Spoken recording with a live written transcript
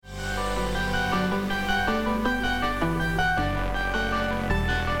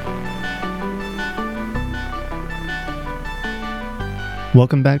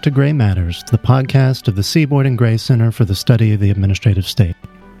Welcome back to Gray Matters, the podcast of the Seaboard and Gray Center for the Study of the Administrative State.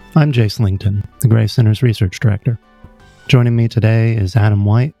 I'm Jace Lington, the Gray Center's Research Director. Joining me today is Adam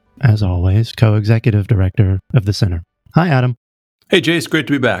White, as always, Co-Executive Director of the Center. Hi, Adam. Hey, Jace. Great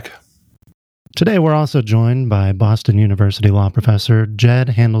to be back. Today we're also joined by Boston University law professor Jed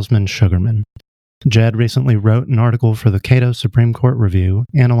Handelsman Shugerman. Jed recently wrote an article for the Cato Supreme Court Review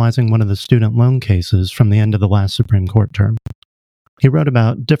analyzing one of the student loan cases from the end of the last Supreme Court term. He wrote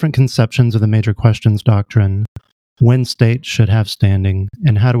about different conceptions of the major questions doctrine, when states should have standing,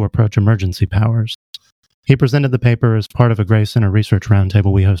 and how to approach emergency powers. He presented the paper as part of a Gray Center research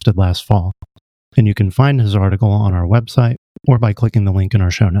roundtable we hosted last fall, and you can find his article on our website or by clicking the link in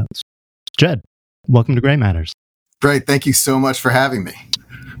our show notes. Jed, welcome to Gray Matters. Great. Thank you so much for having me.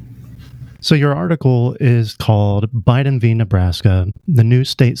 So your article is called Biden v. Nebraska, the New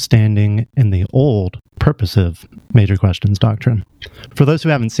State Standing and the Old Purposive Major Questions Doctrine. For those who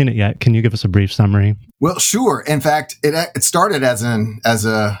haven't seen it yet, can you give us a brief summary? Well, sure. In fact, it started as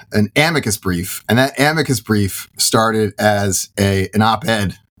an amicus brief, and that amicus brief started as an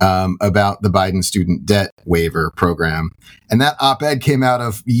op-ed about the Biden student debt waiver program. And that op-ed came out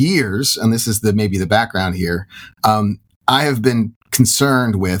of years, and this is maybe the background here. I have been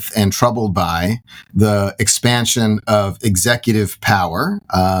concerned with and troubled by the expansion of executive power,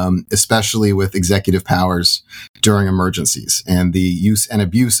 especially with executive powers during emergencies and the use and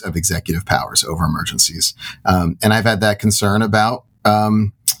abuse of executive powers over emergencies. And I've had that concern about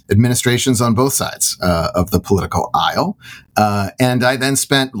administrations on both sides of the political aisle. And I then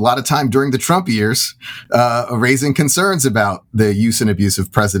spent a lot of time during the Trump years raising concerns about the use and abuse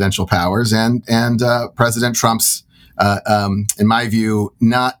of presidential powers and President Trump's in my view,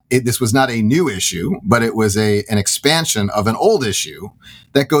 this was not a new issue, but it was an expansion of an old issue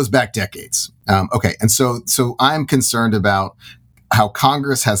that goes back decades. And so I'm concerned about how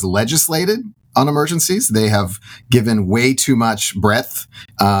Congress has legislated on emergencies. They have given way too much breadth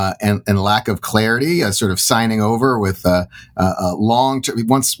and lack of clarity, sort of signing over with a long term.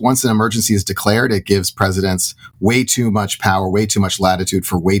 Once an emergency is declared, it gives presidents way too much power, way too much latitude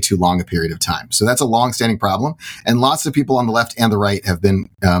for way too long a period of time. So that's a long-standing problem, and lots of people on the left and the right have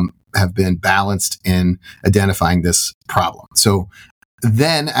been balanced in identifying this problem. So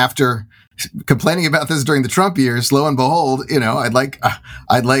then, after complaining about this during the Trump years, lo and behold, I'd like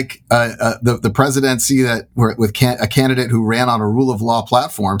the presidency that with a candidate who ran on a rule of law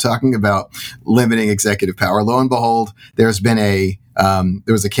platform talking about limiting executive power. Lo and behold, there was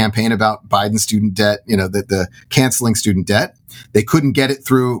a campaign about Biden student debt, the canceling student debt. They couldn't get it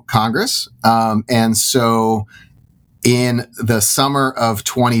through Congress, and so in the summer of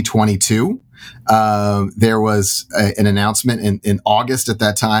 2022. There was an announcement in August at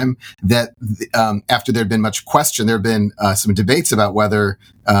that time that after there'd been much question, there had been some debates about whether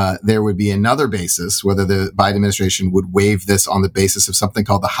there would be another basis, whether the Biden administration would waive this on the basis of something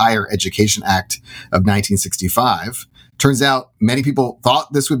called the Higher Education Act of 1965. Turns out many people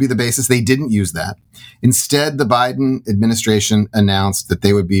thought this would be the basis. They didn't use that. Instead, the Biden administration announced that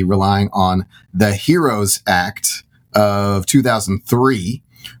they would be relying on the HEROES Act of 2003,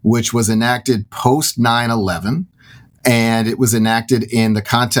 which was enacted post 9/11, and it was enacted in the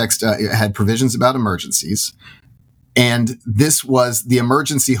context, it had provisions about emergencies. And this was the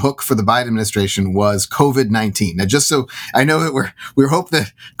emergency hook for the Biden administration was COVID-19. Now, just so I know that we hope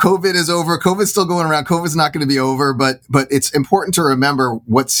that COVID is over. COVID's still going around. COVID's not going to be over, but it's important to remember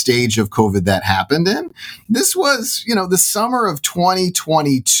what stage of COVID that happened in. This was, the summer of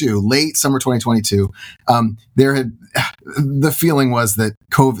 2022, late summer 2022. The feeling was that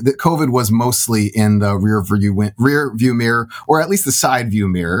COVID was mostly in the rear view mirror, or at least the side view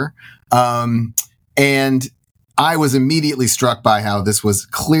mirror. And I was immediately struck by how this was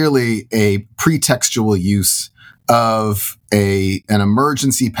clearly a pretextual use of an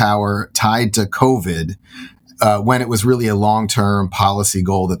emergency power tied to COVID when it was really a long-term policy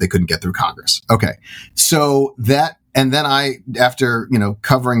goal that they couldn't get through Congress. Okay, so that, and then after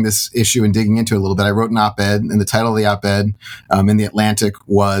covering this issue and digging into it a little bit, I wrote an op-ed, and the title of the op-ed in the Atlantic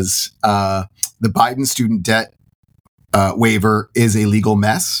was "The Biden Student Debt Waiver is a Legal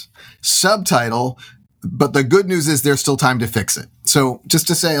Mess." Subtitle: but the good news is there's still time to fix it. So just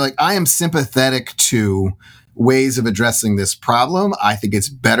to say, I am sympathetic to ways of addressing this problem. I think it's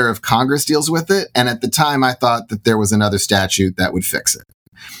better if Congress deals with it. And at the time, I thought that there was another statute that would fix it.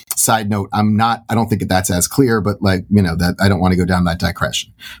 Side note, I don't think that's as clear, but that I don't want to go down that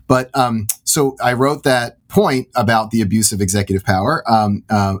digression. But so I wrote that point about the abuse of executive power,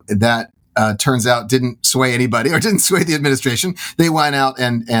 that turns out didn't sway anybody or didn't sway the administration. They went out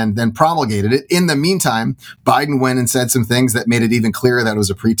and then promulgated it. In the meantime, Biden went and said some things that made it even clearer that it was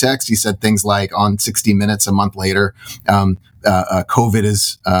a pretext. He said things like on 60 Minutes a month later,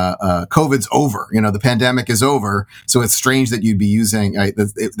 COVID's over. The pandemic is over. So it's strange that you'd be using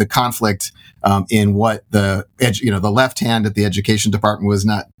the conflict in what the left hand at the education department was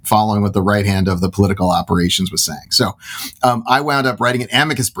not following what the right hand of the political operations was saying. So I wound up writing an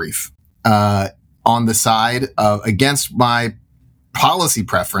amicus brief on the side of against my policy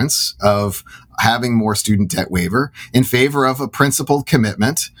preference of having more student debt waiver in favor of a principled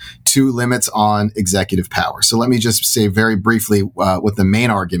commitment to limits on executive power. So let me just say very briefly what the main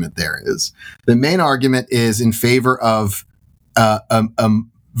argument there is. The main argument is in favor of a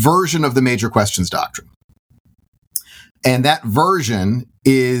version of the major questions doctrine. And that version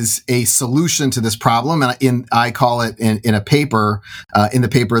is a solution to this problem. And I call it in a paper, in the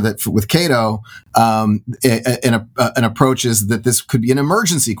paper that with Cato, an approach is that this could be an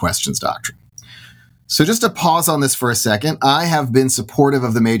emergency questions doctrine. So just to pause on this for a second, I have been supportive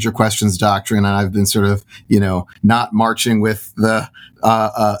of the major questions doctrine, and I've been sort of, not marching with the,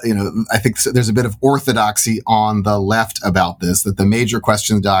 I think there's a bit of orthodoxy on the left about this, that the major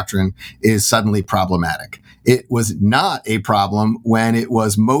questions doctrine is suddenly problematic. It was not a problem when it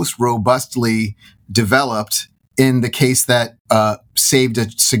was most robustly developed in the case that saved a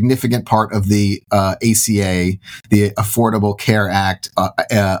significant part of the ACA, the Affordable Care Act,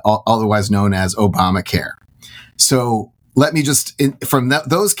 otherwise known as Obamacare. So let me just, from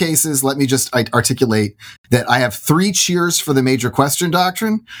those cases, let me just articulate that I have 3 cheers for the major question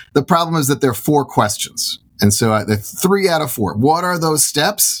doctrine. The problem is that there are 4 questions. And so the 3 out of 4. What are those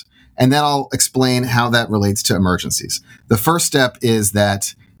steps? And then I'll explain how that relates to emergencies. The first step is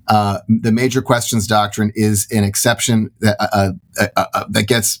that the major questions doctrine is an exception that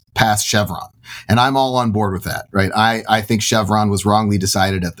gets past Chevron. And I'm all on board with that, right? I think Chevron was wrongly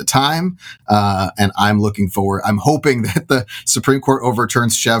decided at the time. And I'm hoping that the Supreme Court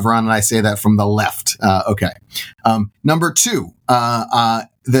overturns Chevron. And I say that from the left. Okay. Number 2,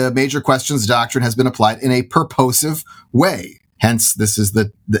 the major questions doctrine has been applied in a purposive way. Hence, this is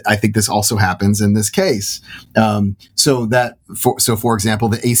I think this also happens in this case. For example,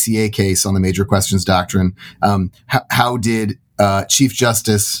 the ACA case on the major questions doctrine, how did Chief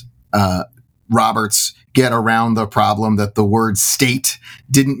Justice Roberts get around the problem that the word state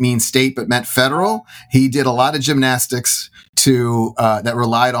didn't mean state but meant federal? He did a lot of gymnastics that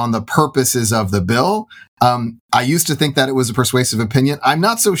relied on the purposes of the bill. I used to think that it was a persuasive opinion. I'm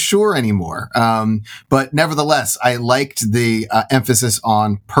not so sure anymore. But nevertheless, I liked the emphasis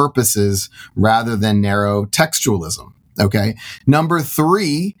on purposes rather than narrow textualism. Okay. Number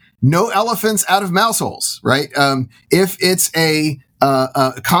 3, no elephants out of mouse holes, right? If it's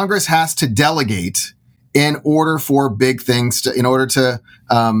Congress has to delegate in order for big things in order to,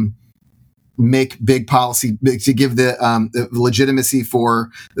 make big policy, to give the legitimacy for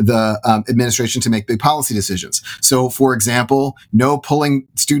the administration to make big policy decisions. So, for example, no pulling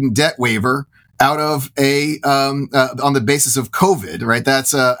student debt waiver out of on the basis of COVID, right?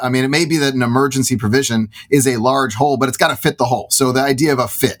 That's it may be that an emergency provision is a large hole, but it's got to fit the hole. So the idea of a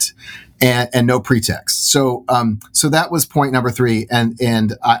fit and no pretext. So that was point number 3.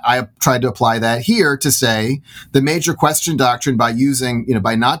 And I tried to apply that here to say the major question doctrine by using,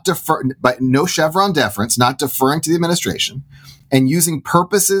 by no Chevron deference, not deferring to the administration, and using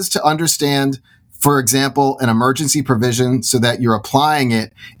purposes to understand, for example, an emergency provision so that you're applying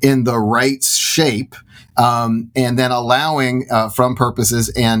it in the right shape, and then allowing from purposes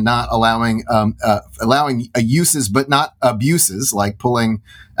and not allowing uses but not abuses, like pulling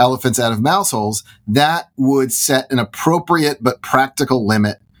elephants out of mouse holes, that would set an appropriate but practical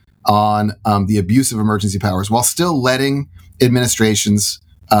limit on the abuse of emergency powers while still letting administrations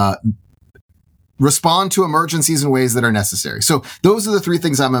respond to emergencies in ways that are necessary. So those are the 3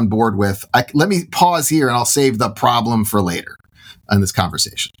 things I'm on board with. Let me pause here and I'll save the problem for later in this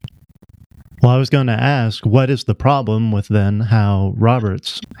conversation. Well, I was going to ask, what is the problem with then how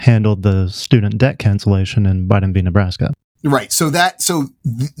Roberts handled the student debt cancellation in Biden v. Nebraska? Right.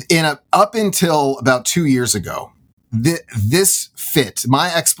 Up until about 2 years ago, this fit,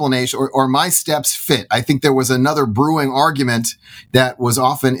 my explanation or my steps fit. I think there was another brewing argument that was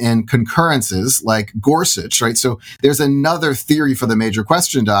often in concurrences like Gorsuch, right? So there's another theory for the major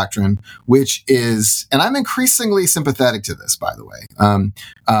question doctrine, which is, and I'm increasingly sympathetic to this, by the way.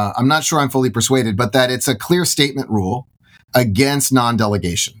 I'm not sure I'm fully persuaded, but that it's a clear statement rule against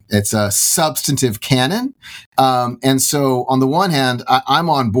non-delegation. It's a substantive canon. And so on the one hand, I'm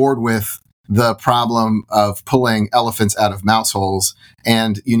on board with the problem of pulling elephants out of mouse holes,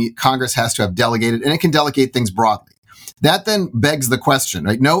 and Congress has to have delegated, and it can delegate things broadly. That then begs the question,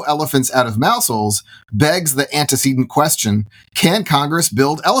 right? No elephants out of mouse holes begs the antecedent question: can Congress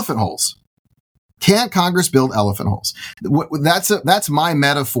build elephant holes? Can Congress build elephant holes? That's my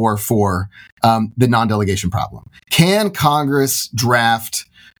metaphor for the non-delegation problem. Can Congress draft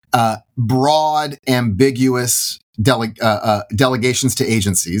broad, ambiguous delegations to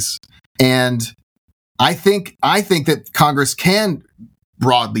agencies? And I think that Congress can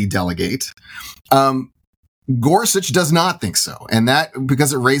broadly delegate. Gorsuch does not think so, and that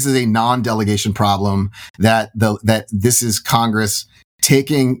because it raises a non-delegation problem that this is Congress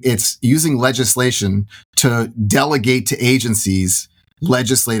using legislation to delegate to agencies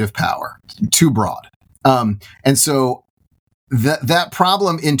legislative power, too broad. And so that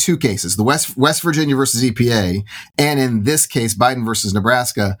problem in two cases, the West Virginia versus EPA, and in this case, Biden versus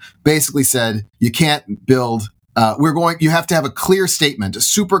Nebraska, basically said you can't build, you have to have a clear statement, a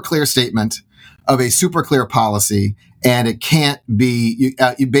super clear statement of a super clear policy, and it can't be,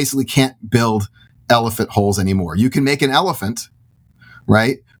 you basically can't build elephant holes anymore. You can make an elephant,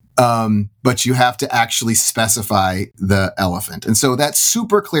 right? But you have to actually specify the elephant. And so that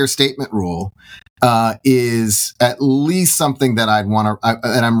super clear statement rule is at least something that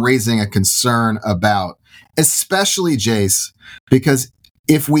that I'm raising a concern about, especially Jace, because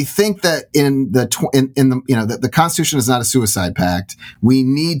if we think that that the Constitution is not a suicide pact, we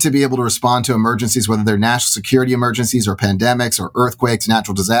need to be able to respond to emergencies, whether they're national security emergencies or pandemics or earthquakes,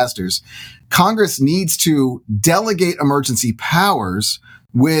 natural disasters. Congress needs to delegate emergency powers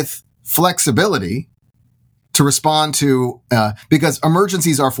with flexibility to respond to, because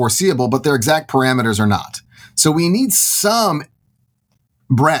emergencies are foreseeable, but their exact parameters are not. So we need some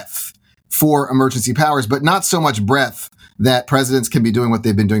breadth for emergency powers, but not so much breadth that presidents can be doing what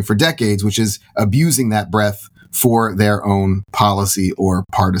they've been doing for decades, which is abusing that breadth for their own policy or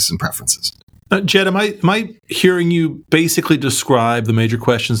partisan preferences. Jed, am I hearing you basically describe the major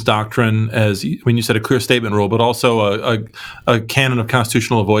questions doctrine as, when you said a clear statement rule, but also a canon of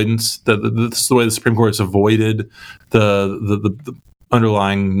constitutional avoidance? That this is the way the Supreme Court has avoided the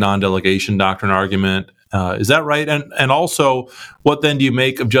underlying non-delegation doctrine argument. Is that right? And also, what then do you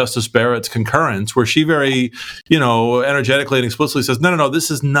make of Justice Barrett's concurrence, where she very, energetically and explicitly says, no,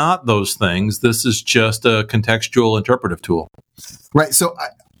 this is not those things. This is just a contextual interpretive tool. Right. So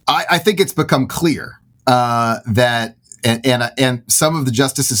I think it's become clear that, and some of the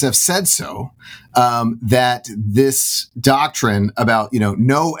justices have said so, that this doctrine about,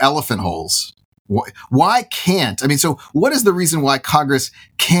 no elephant holes, why can't, so what is the reason why Congress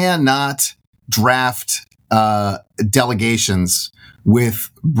cannot draft delegations with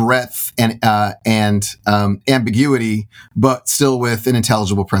breadth and ambiguity, but still with an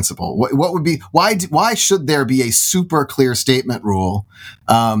intelligible principle? What would be, why should there be a super clear statement rule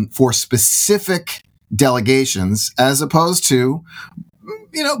for specific delegations as opposed to,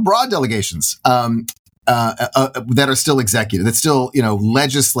 broad delegations that are still executive, that still,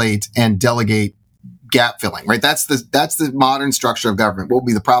 legislate and delegate gap filling, right? That's the modern structure of government. What will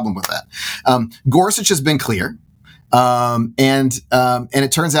be the problem with that? Gorsuch has been clear. And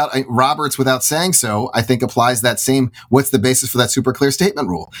it turns out Roberts, without saying so, I think applies that same, what's the basis for that super clear statement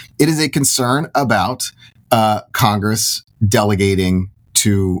rule? It is a concern about, Congress delegating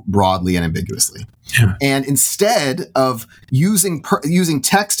too broadly and ambiguously. Yeah. And instead of using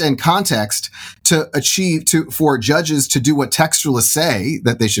text and context for judges to do what textualists say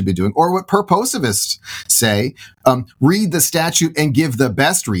that they should be doing, or what purposivists say, read the statute and give the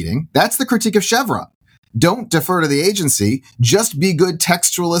best reading. That's the critique of Chevron. Don't defer to the agency. Just be good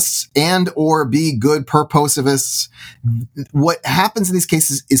textualists and or be good purposivists. What happens in these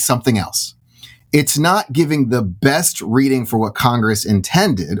cases is something else. It's not giving the best reading for what Congress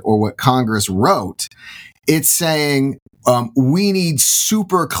intended or what Congress wrote. It's saying we need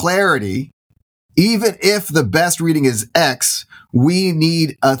super clarity. Even if the best reading is X, we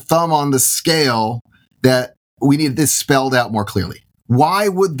need a thumb on the scale that we need this spelled out more clearly. Why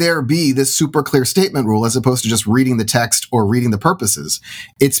would there be this super clear statement rule as opposed to just reading the text or reading the purposes?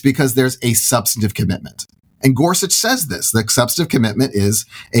 It's because there's a substantive commitment. And Gorsuch says this, the substantive commitment is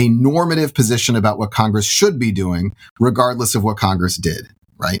a normative position about what Congress should be doing, regardless of what Congress did,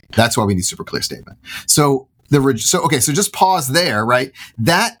 right? That's why we need super clear statement. So just pause there, right?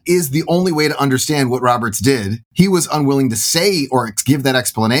 That is the only way to understand what Roberts did. He was unwilling to say or give that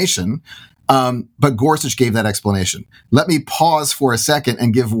explanation, but Gorsuch gave that explanation. Let me pause for a second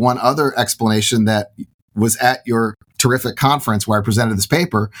and give one other explanation that was at your terrific conference where I presented this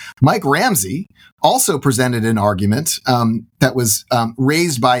paper, Mike Ramsey also presented an argument that was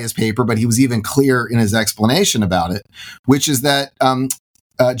raised by his paper, but he was even clear in his explanation about it, which is that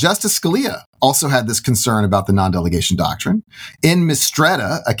Justice Scalia also had this concern about the non-delegation doctrine. In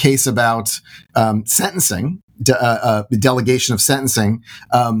Mistretta, a case about sentencing, delegation of sentencing,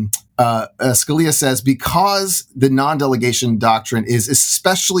 Scalia says, because the non-delegation doctrine is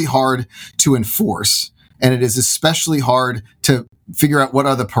especially hard to enforce, and it is especially hard to figure out what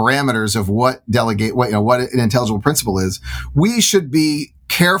are the parameters of what an intelligible principle is, we should be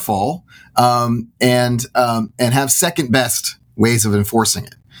careful and have second best ways of enforcing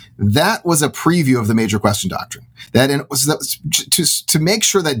it. That was a preview of the major question doctrine. That was to make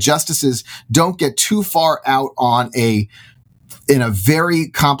sure that justices don't get too far out in a very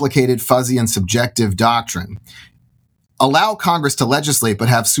complicated, fuzzy, and subjective doctrine. Allow Congress to legislate, but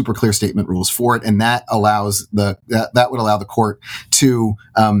have super clear statement rules for it, and that allows that would allow the court to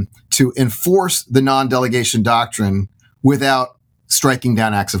enforce the non-delegation doctrine without striking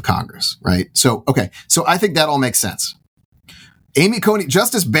down acts of Congress. Right. So I think that all makes sense. Amy Coney,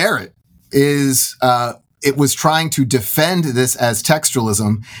 Justice Barrett it was trying to defend this as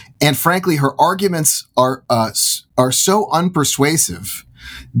textualism, and frankly, her arguments are so unpersuasive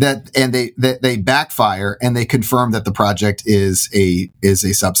that they backfire, and they confirm that the project is a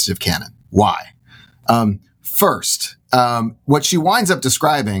substantive canon. Why? First, what she winds up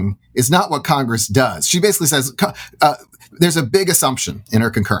describing is not what Congress does. She basically says there's a big assumption in her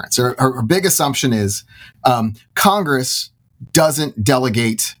concurrence. Her big assumption is Congress doesn't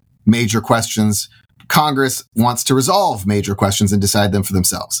delegate major questions. Congress wants to resolve major questions and decide them for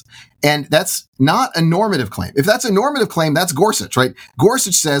themselves. And that's not a normative claim. If that's a normative claim, that's Gorsuch, right?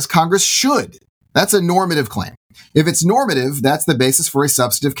 Gorsuch says Congress should. That's a normative claim. If it's normative, that's the basis for a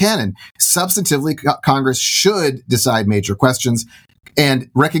substantive canon. Substantively, Congress should decide major questions,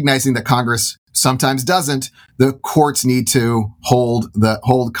 and recognizing that Congress sometimes doesn't, the courts need to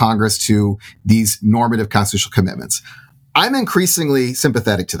hold Congress to these normative constitutional commitments. I'm increasingly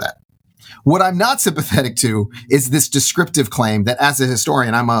sympathetic to that. What I'm not sympathetic to is this descriptive claim that, as a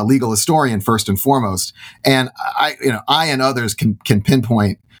historian, I'm a legal historian first and foremost, and I and others can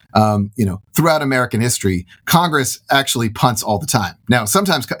pinpoint, throughout American history, Congress actually punts all the time. Now,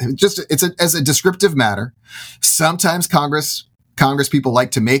 sometimes as a descriptive matter, sometimes Congress people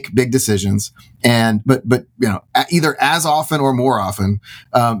like to make big decisions, but either as often or more often,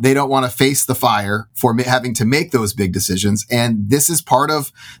 they don't want to face the fire for having to make those big decisions. And this is part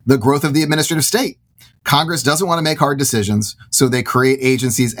of the growth of the administrative state. Congress doesn't want to make hard decisions, so they create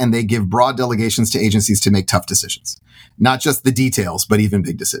agencies and they give broad delegations to agencies to make tough decisions, not just the details, but even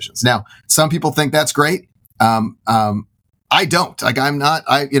big decisions. Now, some people think that's great. I don't. I'm not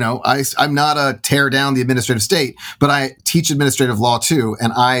a tear down the administrative state, but I teach administrative law too,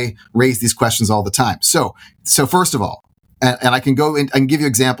 and I raise these questions all the time. So first of all, and I can go in and give you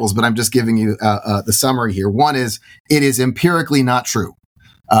examples, but I'm just giving you the summary here. One is, it is empirically not true.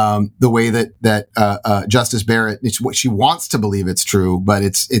 The way that Justice Barrett, it's what she wants to believe it's true, but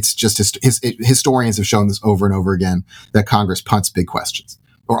it's just historians have shown this over and over again, that Congress punts big questions,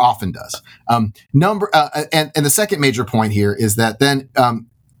 or often does. And the second major point here is that then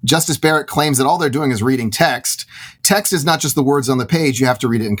Justice Barrett claims that all they're doing is reading text. Text is not just the words on the page; you have to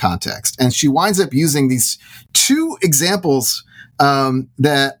read it in context. And she winds up using these two examples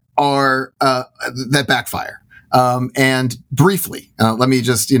that backfire. And briefly, let me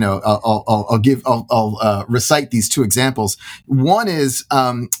just, I'll recite these two examples. One is,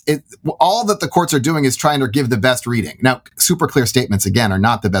 all that the courts are doing is trying to give the best reading. Now, super clear statements, again, are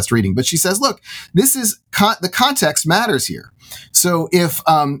not the best reading, but she says, look, this is, the context matters here. So if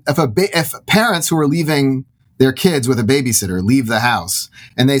parents who are leaving their kids with a babysitter leave the house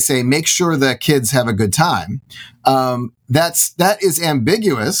and they say, make sure the kids have a good time, that is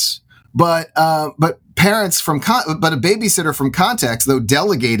ambiguous, but a babysitter from context, though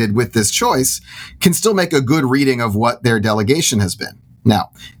delegated with this choice, can still make a good reading of what their delegation has been. Now,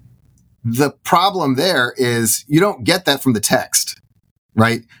 the problem there is you don't get that from the text,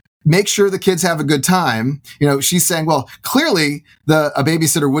 right? Make sure the kids have a good time. She's saying, well, clearly a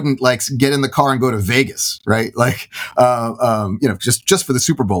babysitter wouldn't get in the car and go to Vegas, right? Just for the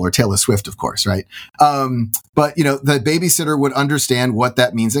Super Bowl or Taylor Swift, of course, right? But the babysitter would understand what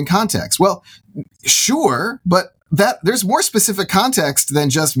that means in context. Well, sure, but there's more specific context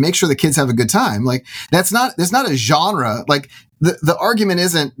than just make sure the kids have a good time. There's not a genre. The argument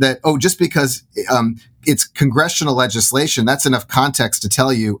isn't that, just because it's congressional legislation, that's enough context to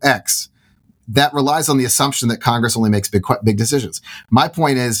tell you X. That relies on the assumption that Congress only makes big decisions. My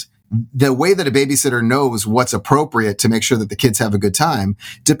point is, the way that a babysitter knows what's appropriate to make sure that the kids have a good time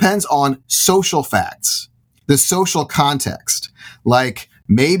depends on social facts, the social context. Like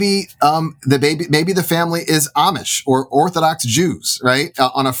maybe the family is Amish or Orthodox Jews, right?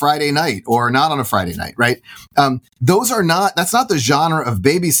 On a Friday night or not on a Friday night, right? That's not the genre of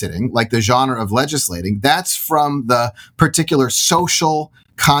babysitting, like the genre of legislating. That's from the particular social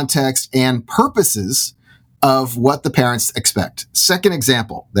context and purposes of what the parents expect. Second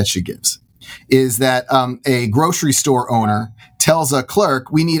example that she gives is that a grocery store owner tells a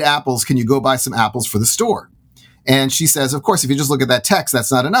clerk, "We need apples. Can you go buy some apples for the store?" And she says, of course, if you just look at that text,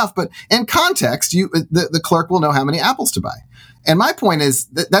 that's not enough. But in context, the clerk will know how many apples to buy. And my point is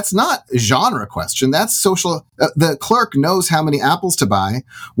that's not a genre question. That's social. The clerk knows how many apples to buy,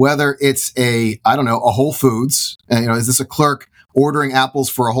 whether it's a Whole Foods. Is this a clerk ordering apples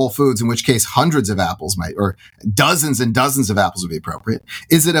for a Whole Foods, in which case hundreds of apples or dozens and dozens of apples would be appropriate?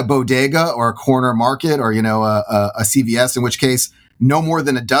 Is it a bodega or a corner market or, a CVS, in which case no more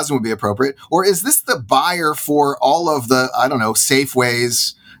than a dozen would be appropriate? Or is this the buyer for all of the,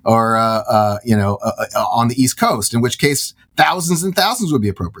 Safeways or, on the East Coast, in which case thousands and thousands would be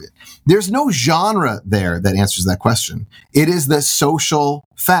appropriate? There's no genre there that answers that question. It is the social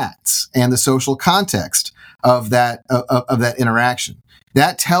facts and the social context of that interaction.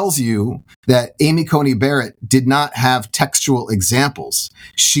 That tells you that Amy Coney Barrett did not have textual examples.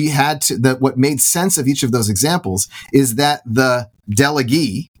 She had what made sense of each of those examples is that the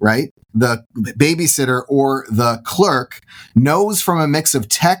delegee, right, the babysitter or the clerk, knows from a mix of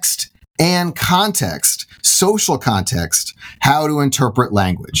text and context, social context, how to interpret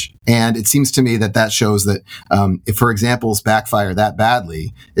language. And it seems to me that shows that if her examples backfire that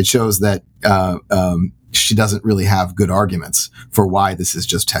badly, it shows that she doesn't really have good arguments for why this is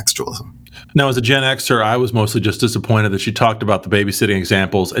just textualism. Now, as a Gen Xer, I was mostly just disappointed that she talked about the babysitting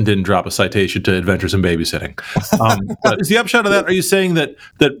examples and didn't drop a citation to Adventures in Babysitting. But is the upshot of that, are you saying that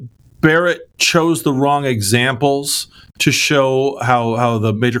Barrett chose the wrong examples to show how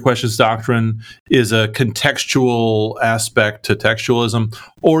the major questions doctrine is a contextual aspect to textualism,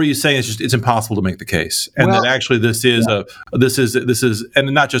 or are you saying it's impossible to make the case, and that actually this is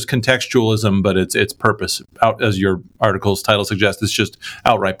and not just contextualism, but it's purpose, as your article's title suggests, it's just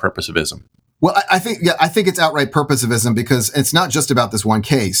outright purposivism? Well, I think it's outright purposivism because it's not just about this one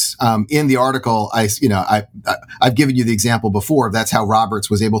case. In the article, I've given you the example before. That's how Roberts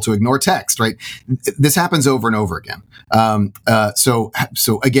was able to ignore text, right? This happens over and over again. So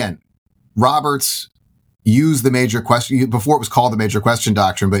again, Roberts used the major question before it was called the major question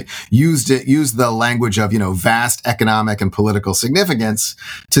doctrine, but used the language of, vast economic and political significance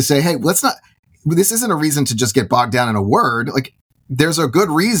to say, hey, this isn't a reason to just get bogged down in a word. Like, there's a good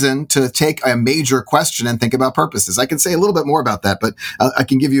reason to take a major question and think about purposes. I can say a little bit more about that, but I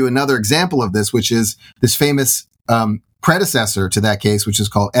can give you another example of this, which is this famous predecessor to that case, which is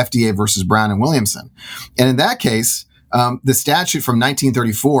called FDA versus Brown and Williamson. And in that case, the statute from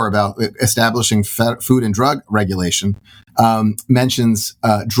 1934 about establishing food and drug regulation mentions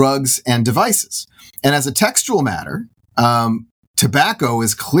drugs and devices. And as a textual matter, tobacco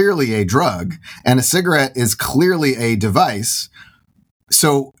is clearly a drug and a cigarette is clearly a device.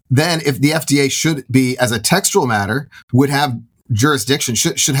 So then if the FDA should be, as a textual matter, would have jurisdiction,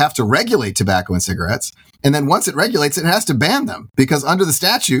 should have to regulate tobacco and cigarettes. And then once it regulates it, it has to ban them, because under the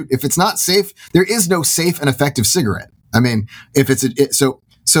statute, if it's not safe, there is no safe and effective cigarette. I mean, if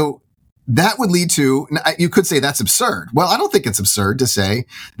so that would lead to, you could say that's absurd. Well, I don't think it's absurd to say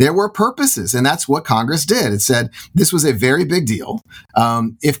there were purposes, and that's what Congress did. It said this was a very big deal.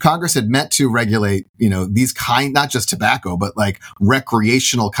 If Congress had meant to regulate, these not just tobacco, but like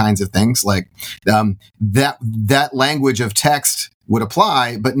recreational kinds of things, like that language of text would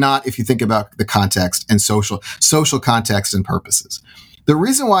apply, but not if you think about the context and social context and purposes. The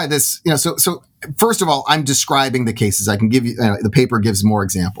reason why this, so first of all, I'm describing the cases. I can give you, the paper gives more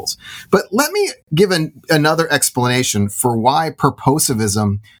examples. But let me give another explanation for why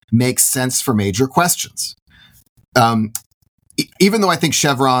purposivism makes sense for major questions. Even though I think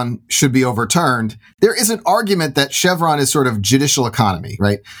Chevron should be overturned, there is an argument that Chevron is sort of judicial economy,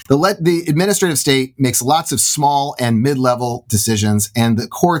 right? The administrative state makes lots of small and mid-level decisions, and the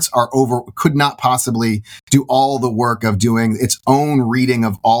courts could not possibly do all the work of doing its own reading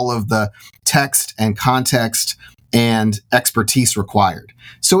of all of the text and context and expertise required.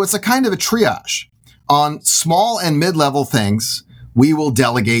 So it's a kind of a triage. On small and mid-level things, we will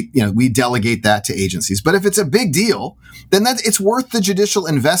delegate that to agencies. But if it's a big deal, then it's worth the judicial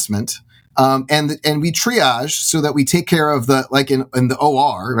investment And we triage so that we take care of the, like in the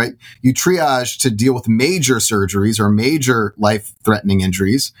OR, right? You triage to deal with major surgeries or major life-threatening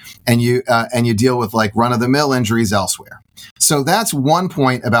injuries, and you deal with like run-of-the-mill injuries elsewhere. So that's one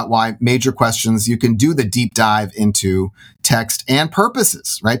point about why major questions, you can do the deep dive into text and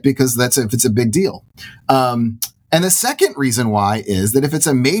purposes, right? Because if it's a big deal. And the second reason why is that if it's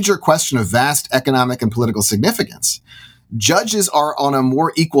a major question of vast economic and political significance, judges are on a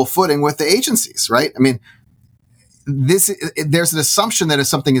more equal footing with the agencies, right? I mean, there's an assumption that if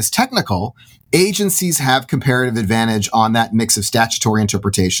something is technical, agencies have comparative advantage on that mix of statutory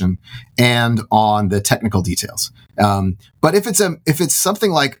interpretation and on the technical details. But if it's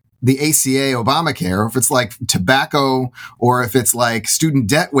something like the ACA, Obamacare, or if it's like tobacco, or if it's like student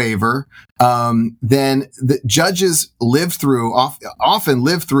debt waiver, then the judges often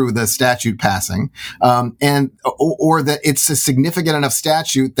live through the statute passing, or that it's a significant enough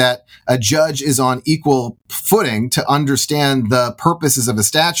statute that a judge is on equal footing to understand the purposes of a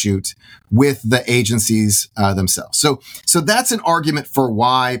statute with the agencies themselves. So that's an argument for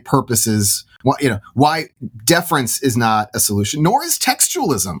why purposes. Why deference is not a solution, nor is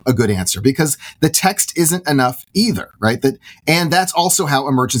textualism a good answer, because the text isn't enough either, right? And that's also how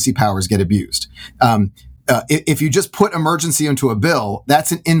emergency powers get abused. If you just put emergency into a bill,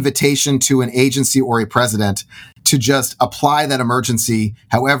 that's an invitation to an agency or a president to just apply that emergency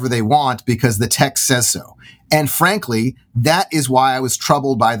however they want because the text says so. And frankly, that is why I was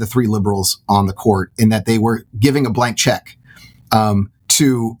troubled by the three liberals on the court, in that they were giving a blank check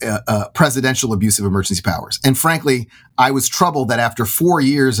to presidential abuse of emergency powers. And frankly, I was troubled that after 4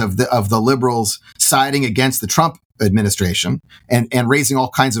 years of the liberals siding against the Trump administration and raising all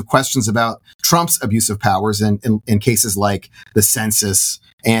kinds of questions about Trump's abuse of powers in cases like the census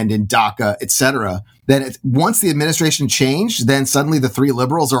and in DACA, et cetera, that once the administration changed, then suddenly the three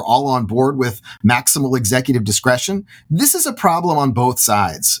liberals are all on board with maximal executive discretion. This is a problem on both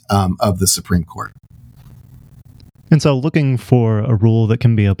sides of the Supreme Court. And so looking for a rule that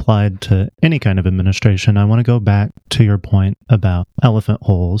can be applied to any kind of administration, I want to go back to your point about elephant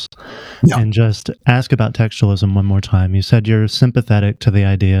holes and just ask about textualism one more time. You said you're sympathetic to the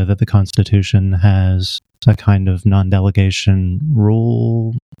idea that the Constitution has a kind of non-delegation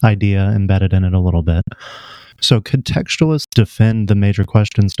rule idea embedded in it a little bit. So could textualists defend the major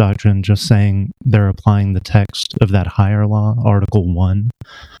questions doctrine just saying they're applying the text of that higher law, Article 1,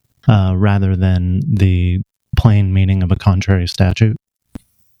 rather than the plain meaning of a contrary statute?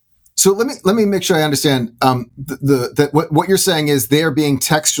 So let me make sure I understand. What you're saying is they're being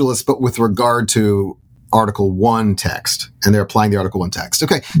textualist, but with regard to Article 1 text, and they're applying the Article 1 text.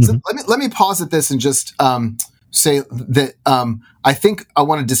 Okay, so let me pause at this and just say that I think I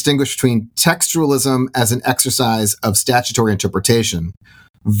want to distinguish between textualism as an exercise of statutory interpretation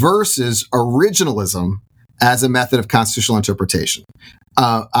versus originalism as a method of constitutional interpretation.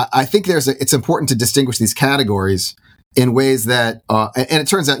 I think it's important to distinguish these categories in ways that, and it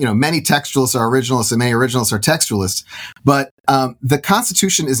turns out, many textualists are originalists and many originalists are textualists, but the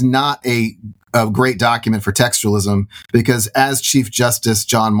Constitution is not a great document for textualism because, as Chief Justice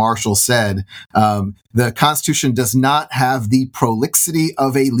John Marshall said, the Constitution does not have the prolixity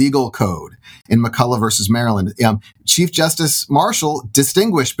of a legal code in McCullough versus Maryland. Chief Justice Marshall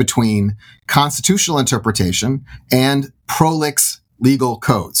distinguished between constitutional interpretation and prolix legal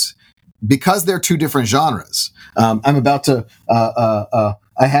codes because they're two different genres. I'm about to,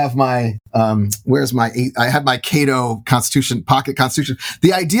 I have my, I have my Cato Constitution, pocket Constitution.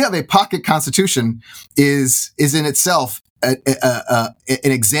 The idea of a pocket Constitution is in itself an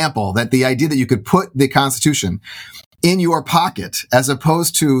example that the idea that you could put the Constitution in your pocket as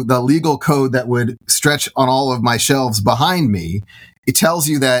opposed to the legal code that would stretch on all of my shelves behind me. It tells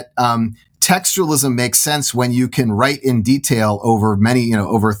you that, textualism makes sense when you can write in detail over many,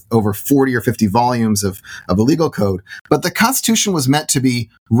 over 40 or 50 volumes of a legal code. But the Constitution was meant to be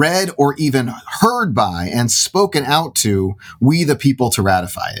read or even heard by and spoken out to we the people to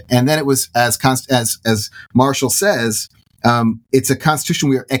ratify it. And then it was, as Marshall says, it's a Constitution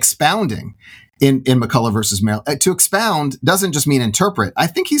we are expounding in McCullough versus Maryland. To expound doesn't just mean interpret. I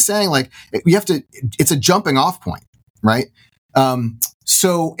think he's saying it's a jumping off point, right?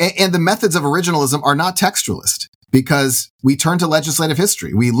 So the methods of originalism are not textualist because we turn to legislative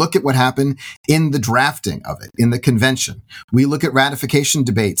history. We look at what happened in the drafting of it, in the convention. We look at ratification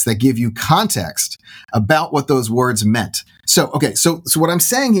debates that give you context about what those words meant. So what I'm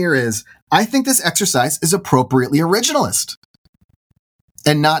saying here is I think this exercise is appropriately originalist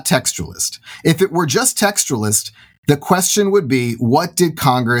and not textualist. If it were just textualist, the question would be, what did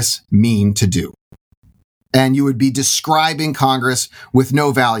Congress mean to do? and you would be describing Congress with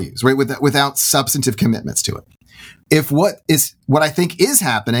no values, right? Without substantive commitments to it. If what I think is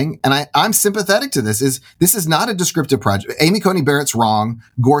happening, and I'm sympathetic to this is not a descriptive project. Amy Coney Barrett's wrong.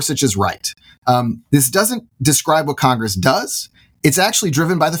 Gorsuch is right. This doesn't describe what Congress does. It's actually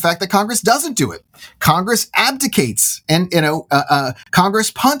driven by the fact that Congress doesn't do it. Congress abdicates, and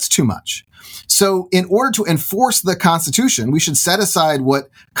Congress punts too much. So in order to enforce the Constitution, we should set aside what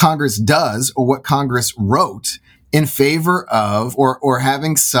Congress does or what Congress wrote in favor of or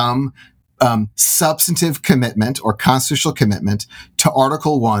having some substantive commitment or constitutional commitment to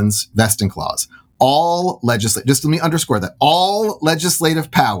Article 1's vesting clause. Just let me underscore that, all legislative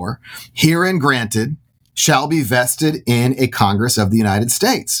power herein granted shall be vested in a Congress of the United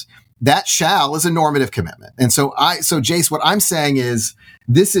States. That shall is a normative commitment. And so Jace, what I'm saying is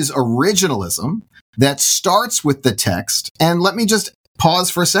this is originalism that starts with the text. And let me just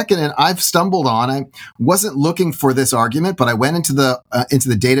pause for a second. And I've stumbled on, I wasn't looking for this argument, but I went into the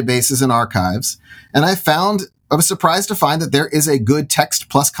databases and archives, and I was surprised to find that there is a good text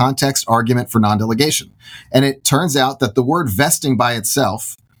plus context argument for non-delegation. And it turns out that the word vesting by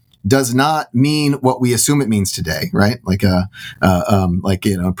itself does not mean what we assume it means today, right? Like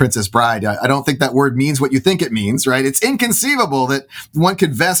Princess Bride. I don't think that word means what you think it means, right? It's inconceivable that one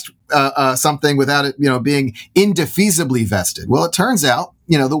could vest something without it, being indefeasibly vested. Well, it turns out,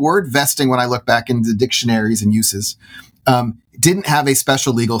 the word vesting, when I look back into dictionaries and uses, didn't have a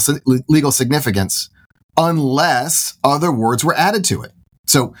special legal significance unless other words were added to it.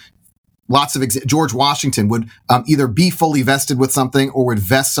 So lots of George Washington would either be fully vested with something or would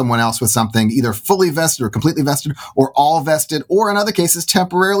vest someone else with something, either fully vested or completely vested or all vested, or in other cases,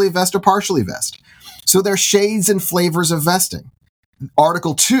 temporarily vest or partially vest. So there are shades and flavors of vesting.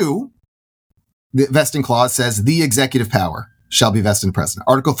 Article 2, the vesting clause says the executive power shall be vested in the president.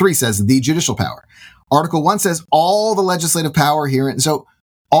 Article 3 says the judicial power. Article 1 says all the legislative power here. And so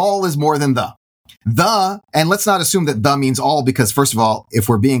all is more than the. And let's not assume that the means all, because first of all, if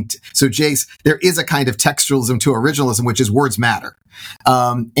we're being, so Jace, there is a kind of textualism to originalism, which is words matter.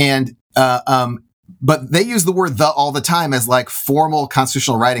 But they use the word the all the time as like formal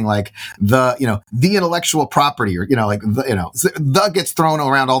constitutional writing, like the intellectual property, or, the gets thrown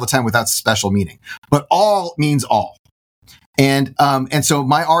around all the time without special meaning, but all means all. And so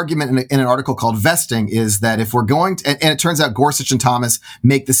my argument in an article called Vesting is that if we're going to, and it turns out Gorsuch and Thomas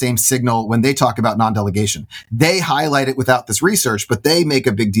make the same signal when they talk about non-delegation. They highlight it without this research, but they make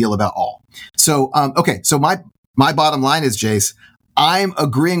a big deal about all. So, so my bottom line is, Jace, I'm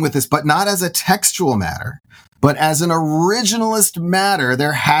agreeing with this, but not as a textual matter, but as an originalist matter.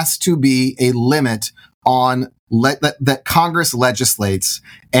 There has to be a limit on that Congress legislates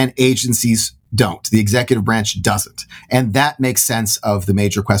and agencies don't. The executive branch doesn't. And that makes sense of the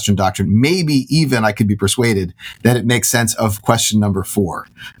major question doctrine. Maybe even I could be persuaded that it makes sense of question number 4,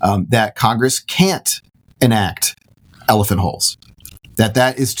 that Congress can't enact elephant holes. That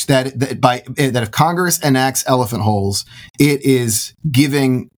if Congress enacts elephant holes, it is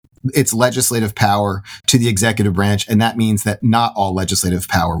giving its legislative power to the executive branch. And that means that not all legislative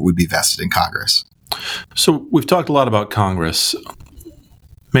power would be vested in Congress. So we've talked a lot about Congress.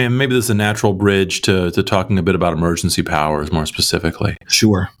 Maybe this is a natural bridge to talking a bit about emergency powers more specifically.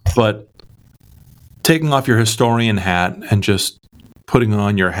 Sure. But taking off your historian hat and just putting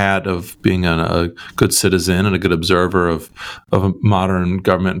on your hat of being a good citizen and a good observer of modern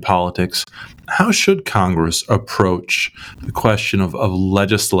government and politics, how should Congress approach the question of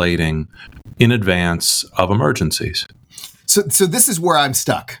legislating in advance of emergencies? So this is where I'm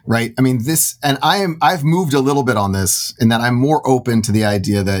stuck, right? I mean, I've moved a little bit on this in that I'm more open to the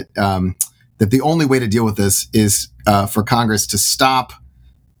idea that the only way to deal with this is for Congress to stop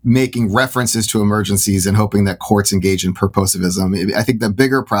making references to emergencies and hoping that courts engage in purposivism. I think the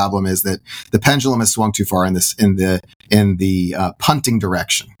bigger problem is that the pendulum has swung too far in the punting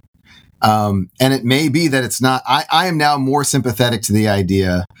direction. And it may be that it's not, I am now more sympathetic to the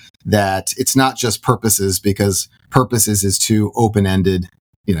idea that it's not just purposes, because purposes is too open-ended.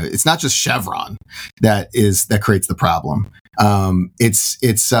 It's not just Chevron that creates the problem. I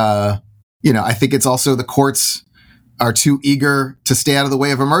think it's also the courts are too eager to stay out of the way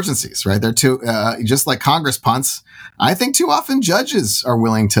of emergencies, right? They're too, just like Congress punts. I think too often judges are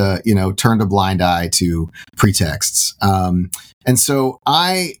willing to, turn a blind eye to pretexts. And so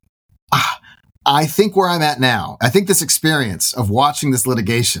I think where I'm at now, I think this experience of watching this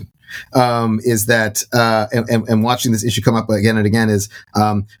litigation, is that, and watching this issue come up again and again, is,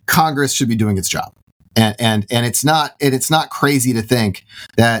 Congress should be doing its job. And it's not crazy to think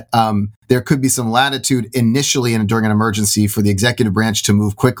that, there could be some latitude initially and during an emergency for the executive branch to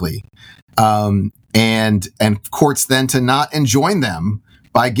move quickly. and courts then to not enjoin them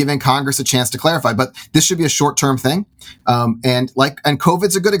by giving Congress a chance to clarify. But this should be a short-term thing. And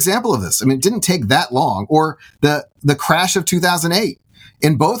COVID's a good example of this. I mean, it didn't take that long. Or the crash of 2008.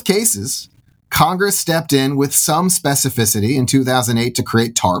 In both cases, Congress stepped in with some specificity in 2008 to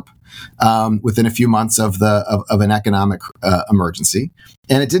create TARP within a few months of an economic emergency.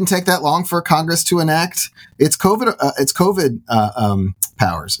 And it didn't take that long for Congress to enact its COVID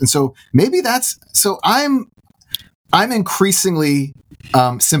powers. And so maybe I'm increasingly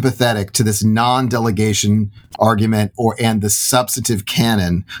sympathetic to this non-delegation argument and the substantive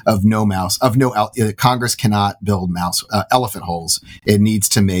canon of Congress cannot build elephant holes. It needs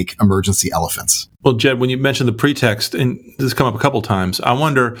to make emergency elephants. Well, Jed, when you mentioned the pretext, and this has come up a couple times, I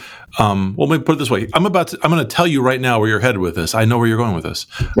wonder. Well, let me put it this way: I'm going to tell you right now where you're headed with this. I know where you're going with this.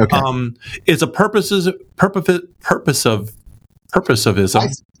 Okay. It's a purposivism. Purposivism,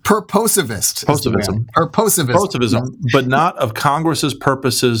 but not of Congress's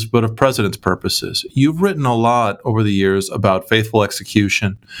purposes, but of President's purposes. You've written a lot over the years about faithful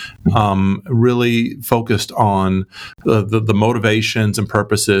execution, really focused on the motivations and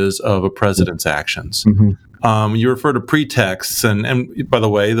purposes of a president's actions. Mm-hmm. You refer to pretexts, and by the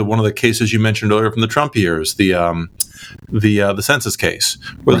way, one of the cases you mentioned earlier from the Trump years, the census case,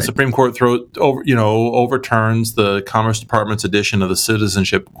 where the Supreme Court overturns the Commerce Department's addition of the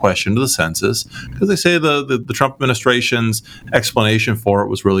citizenship question to the census because they say the Trump administration's explanation for it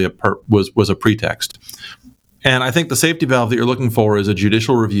was really was a pretext. And I think the safety valve that you're looking for is a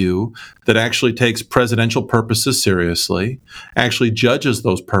judicial review that actually takes presidential purposes seriously, actually judges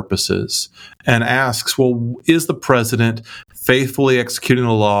those purposes, and asks, well, is the president faithfully executing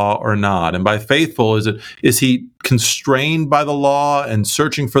the law or not? And by faithful, is he constrained by the law and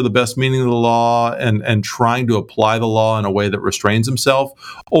searching for the best meaning of the law and trying to apply the law in a way that restrains himself?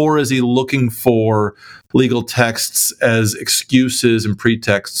 Or is he looking for legal texts as excuses and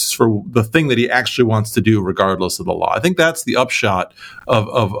pretexts for the thing that he actually wants to do regardless of the law? I think that's the upshot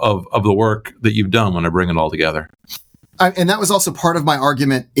of the work that you've done when I bring it all together. And that was also part of my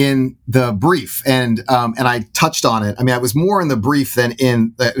argument in the brief, and I touched on it. I mean, I was more in the brief than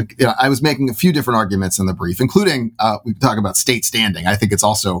I was making a few different arguments in the brief, including we talk about state standing. I think it's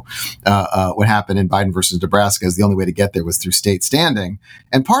also what happened in Biden versus Nebraska is the only way to get there was through state standing.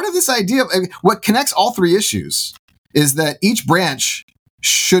 And part of this idea, what connects all three issues, is that each branch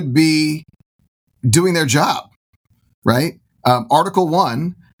should be doing their job, right? Article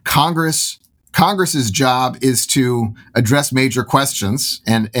 1, Congress's job is to address major questions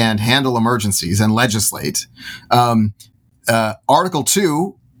and handle emergencies and legislate. Article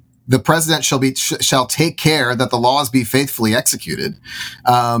 2, the president shall take care that the laws be faithfully executed.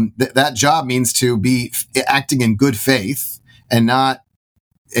 That job means to be acting in good faith and not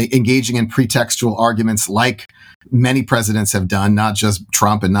engaging in pretextual arguments like many presidents have done, not just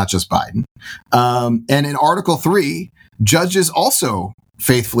Trump and not just Biden. And in Article 3, judges also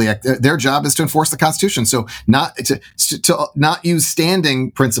faithfully act. Their job is to enforce the Constitution. So not to not use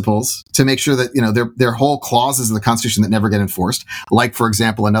standing principles to make sure that, there are whole clauses in the Constitution that never get enforced. Like, for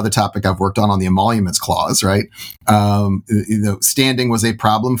example, another topic I've worked on the emoluments clause, right? Standing was a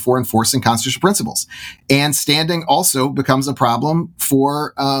problem for enforcing constitutional principles, and standing also becomes a problem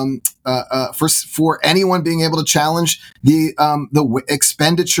for anyone being able to challenge the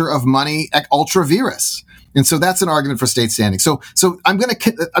expenditure of money ultra vires. And so that's an argument for state standing. So I'm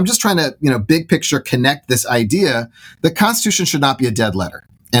just trying to, big picture connect this idea. The Constitution should not be a dead letter,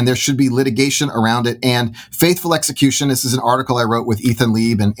 and there should be litigation around it. And faithful execution, this is an article I wrote with Ethan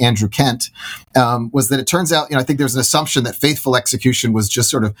Lieb and Andrew Kent, was that it turns out, I think there's an assumption that faithful execution was just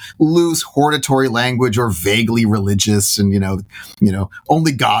sort of loose hortatory language or vaguely religious, and,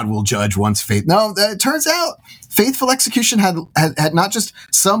 only God will judge one's faith. No, it turns out faithful execution had not just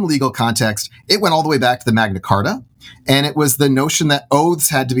some legal context. It went all the way back to the Magna Carta, and it was the notion that oaths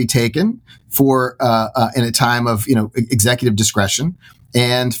had to be taken for in a time of executive discretion,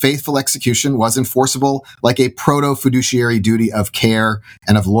 and faithful execution was enforceable like a proto-fiduciary duty of care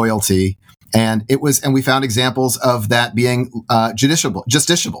and of loyalty. And we found examples of that being justiciable,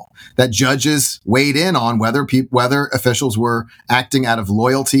 that judges weighed in on whether officials were acting out of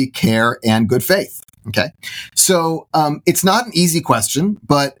loyalty, care, and good faith. Okay. So, it's not an easy question,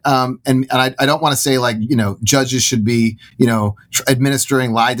 but, and I don't want to say like, judges should be,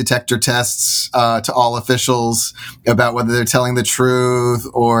 administering lie detector tests, to all officials about whether they're telling the truth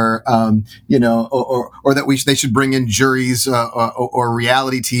or, or that they should bring in juries, or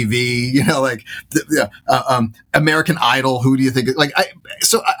reality TV, like American Idol. Who do you think? Like,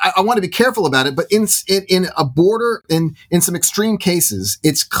 I want to be careful about it, but in some extreme cases,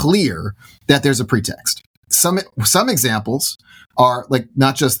 it's clear that there's a pretext. Some examples are like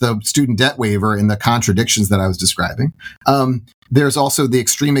not just the student debt waiver and the contradictions that I was describing. There's also the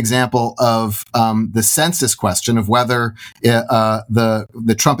extreme example of the census question of whether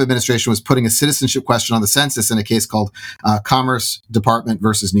the Trump administration was putting a citizenship question on the census in a case called Commerce Department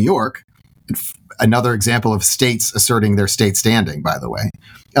versus New York. Another example of states asserting their state standing, by the way.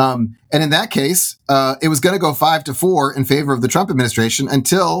 And in that case, it was going to go 5-4 in favor of the Trump administration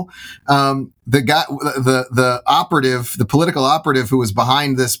until the political operative who was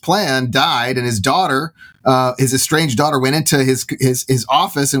behind this plan died, and his daughter, his estranged daughter, went into his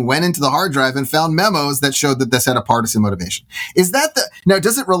office and went into the hard drive and found memos that showed that this had a partisan motivation. Now,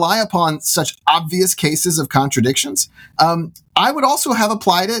 does it rely upon such obvious cases of contradictions? I would also have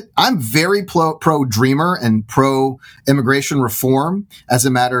applied it. I'm very pro Dreamer and pro immigration reform as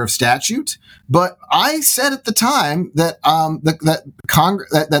a matter of statute, but I said at the time that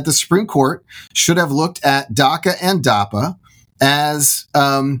that the Supreme Court should have looked at DACA and DAPA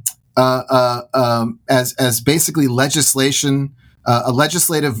as basically legislation. A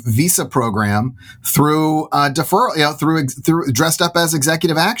legislative visa program through deferral, through dressed up as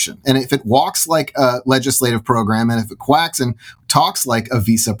executive action. And if it walks like a legislative program, and if it quacks and talks like a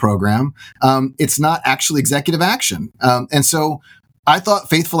visa program, it's not actually executive action. And so I thought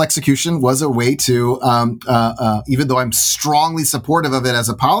faithful execution was a way to, even though I'm strongly supportive of it as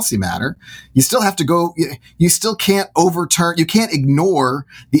a policy matter, you still have to go, you still can't you can't ignore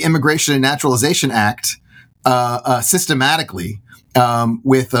the Immigration and Naturalization Act systematically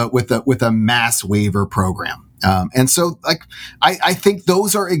with a mass waiver program. And so, like, I think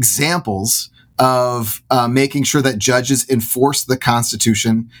those are examples of making sure that judges enforce the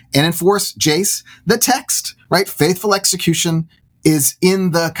Constitution and enforce, Jace, the text, right? Faithful execution is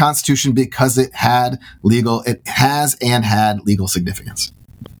in the Constitution because it has and had legal significance.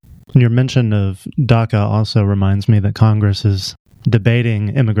 Your mention of DACA also reminds me that Congress is debating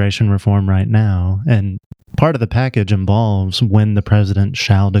immigration reform right now, and part of the package involves when the president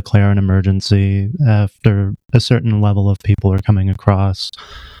shall declare an emergency after a certain level of people are coming across,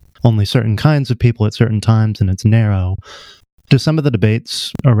 only certain kinds of people at certain times, and it's narrow. Do some of the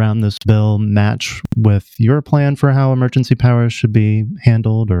debates around this bill match with your plan for how emergency powers should be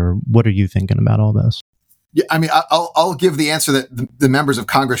handled, or what are you thinking about all this? Yeah, I mean, I'll give the answer that the members of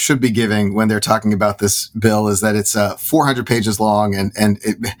Congress should be giving when they're talking about this bill, is that it's 400 pages long, and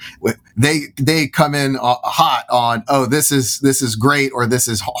they come in hot on, oh, this is great, or this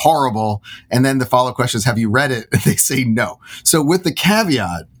is horrible, and then the follow-up question is, have you read it? And they say no. So with the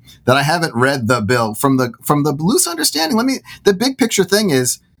caveat that I haven't read the bill, from the loose understanding, the big picture thing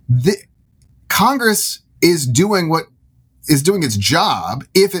is Congress is doing its job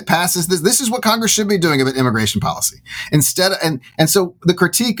if it passes this. This is what Congress should be doing about immigration policy. Instead, and so the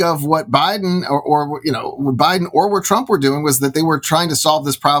critique of what Biden or what Trump were doing was that they were trying to solve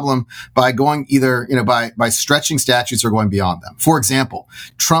this problem by going either, by stretching statutes or going beyond them. For example,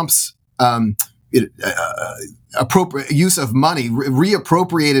 Trump's appropriate use of money,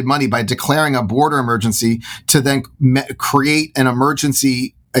 reappropriated money by declaring a border emergency to then create an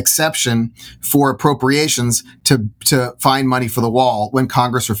emergency exception for appropriations to find money for the wall when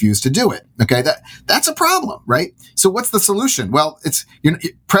Congress refused to do it. Okay, that's a problem, right? So what's the solution? Well,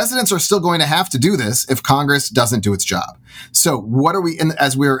 presidents are still going to have to do this if Congress doesn't do its job. So what are we?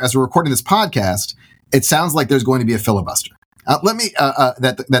 As we're recording this podcast, it sounds like there's going to be a filibuster.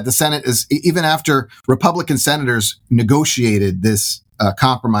 That the Senate is, even after Republican senators negotiated this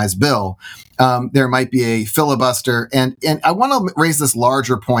compromise bill, there might be a filibuster, and I want to raise this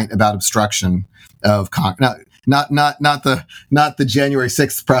larger point about obstruction of Congress. Not the January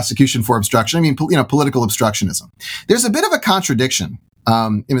 6th prosecution for obstruction. I mean, political obstructionism. There's a bit of a contradiction.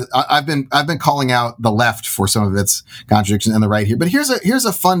 I've been calling out the left for some of its contradictions and the right here, but here's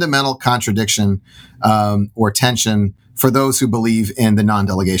a fundamental contradiction or tension for those who believe in the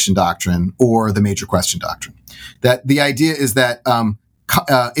non-delegation doctrine or the major question doctrine. That the idea is that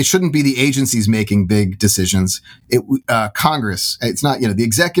it shouldn't be the agencies making big decisions. Congress, it's not, the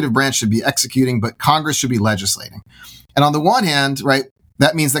executive branch should be executing, but Congress should be legislating. And on the one hand, right,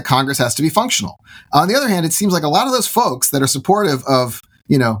 that means that Congress has to be functional. On the other hand, it seems like a lot of those folks that are supportive of,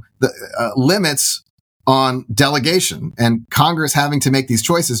 the limits on delegation and Congress having to make these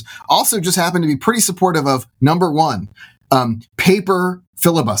choices also just happen to be pretty supportive of number one, paper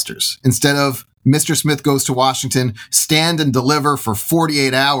filibusters instead of Mr. Smith goes to Washington, stand and deliver for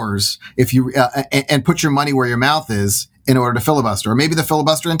 48 hours if you and put your money where your mouth is in order to filibuster. Or maybe the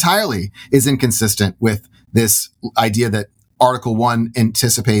filibuster entirely is inconsistent with this idea that Article 1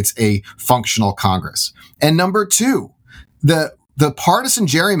 anticipates a functional Congress. And number two, the partisan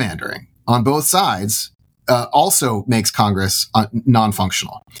gerrymandering on both sides also makes Congress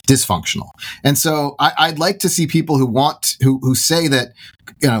non-functional, dysfunctional. And so I'd like to see people who say that,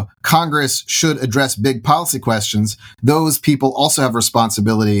 Congress should address big policy questions. Those people also have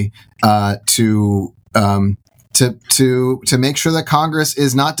responsibility to make sure that Congress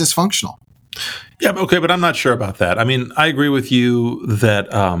is not dysfunctional. Yeah, okay, but I'm not sure about that. I mean, I agree with you that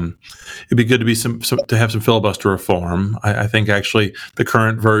it'd be good to be to have some filibuster reform. I think actually the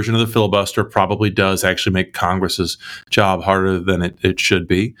current version of the filibuster probably does actually make Congress's job harder than it should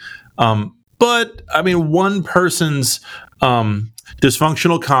be. But I mean, one person's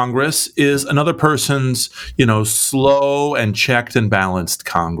dysfunctional Congress is another person's, slow and checked and balanced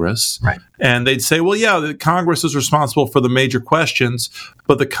Congress. Right. And they'd say, well, yeah, the Congress is responsible for the major questions,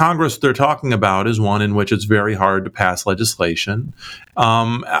 but the Congress they're talking about is one in which it's very hard to pass legislation.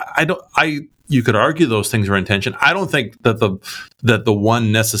 You could argue those things are intention. I don't think that the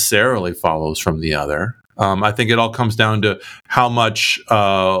one necessarily follows from the other. I think it all comes down to how much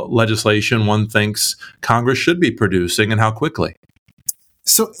legislation one thinks Congress should be producing and how quickly.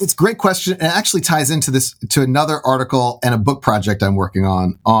 So it's a great question. And it actually ties into another article and a book project I'm working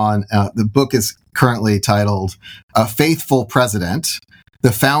on. The book is currently titled "Faithful President: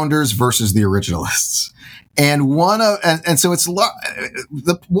 The Founders versus the Originalists." And so it's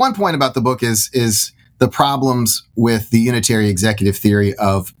the one point about the book is the problems with the unitary executive theory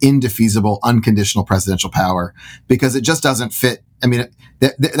of indefeasible, unconditional presidential power, because it just doesn't fit. I mean,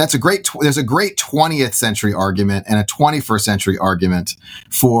 there's a great 20th century argument and a 21st century argument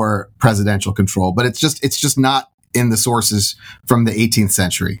for presidential control, but it's just not in the sources from the 18th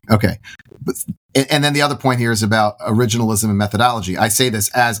century. Okay. And then the other point here is about originalism and methodology. I say this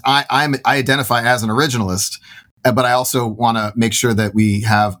as I identify as an originalist, but I also want to make sure that we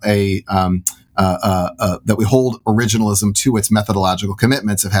have that we hold originalism to its methodological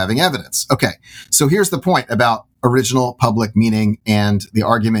commitments of having evidence. Okay. So here's the point about original public meaning and the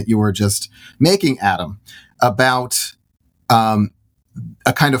argument you were just making, Adam, about a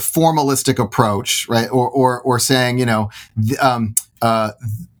kind of formalistic approach, right? Or saying,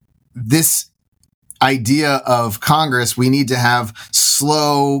 this idea of Congress, we need to have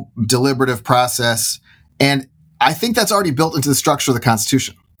slow, deliberative process. And I think that's already built into the structure of the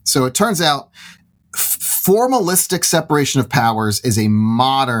Constitution. So it turns out formalistic separation of powers is a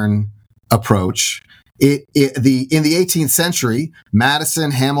modern approach. In the 18th century, Madison,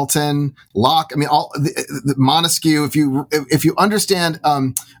 Hamilton, Locke, I mean, all the Montesquieu. If you understand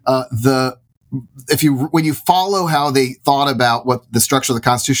when you follow how they thought about what the structure of the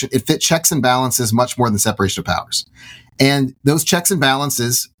Constitution, it fit checks and balances much more than separation of powers, and those checks and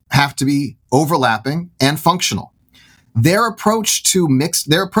balances have to be overlapping and functional. Their approach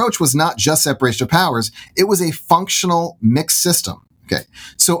was not just separation of powers; it was a functional mixed system. Okay,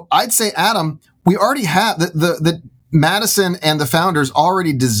 so I'd say, Adam, we already have the Madison and the founders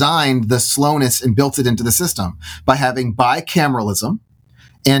already designed the slowness and built it into the system by having bicameralism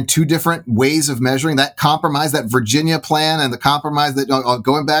and two different ways of measuring that compromise, that Virginia plan and the compromise that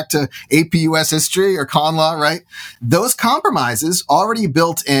going back to AP US history or con law, right? Those compromises already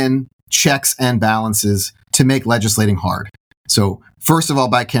built in checks and balances to make legislating hard. So first of all,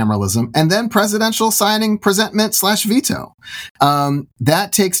 bicameralism, and then presidential signing, presentment / veto.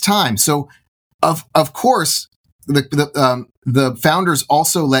 That takes time. So of course, the founders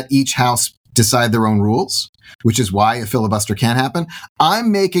also let each house decide their own rules, which is why a filibuster can happen.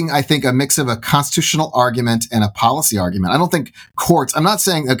 I'm making, I think, a mix of a constitutional argument and a policy argument. I don't think courts, I'm not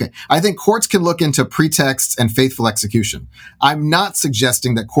saying, okay, I think courts can look into pretexts and faithful execution. I'm not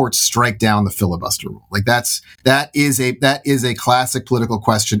suggesting that courts strike down the filibuster rule. Like that is a classic political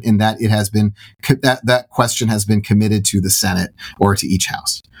question in that it has been, that question has been committed to the Senate or to each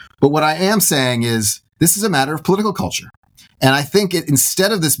house. But what I am saying is this is a matter of political culture. And I think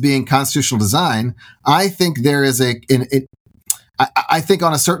instead of this being constitutional design, I think there is I think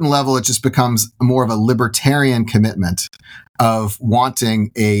on a certain level, it just becomes more of a libertarian commitment of wanting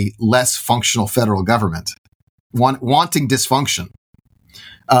a less functional federal government, wanting dysfunction,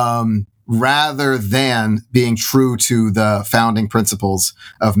 rather than being true to the founding principles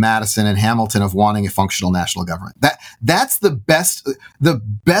of Madison and Hamilton of wanting a functional national government. That's the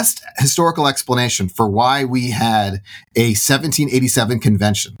best historical explanation for why we had a 1787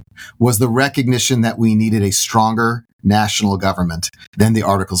 convention, was the recognition that we needed a stronger national government than the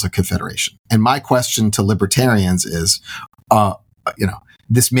Articles of Confederation. And my question to libertarians is,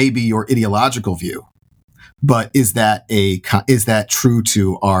 this may be your ideological view, but is that true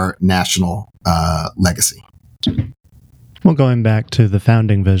to our national legacy? Well, going back to the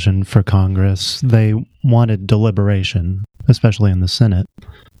founding vision for Congress, they wanted deliberation, especially in the Senate.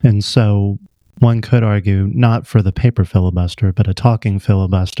 And so one could argue not for the paper filibuster, but a talking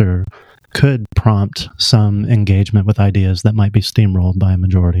filibuster could prompt some engagement with ideas that might be steamrolled by a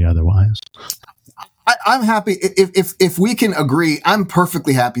majority otherwise. I'm happy if we can agree. I'm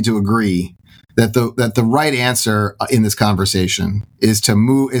perfectly happy to agree that the right answer in this conversation is to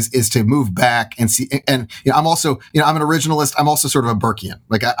move back and see. And I'm also I'm an originalist. I'm also sort of a Burkean.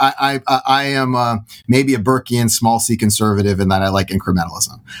 Like I am maybe a Burkean small c conservative in that I like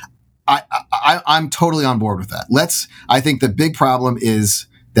incrementalism. I'm totally on board with that. I think the big problem is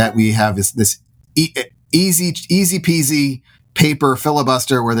that we have this easy peasy paper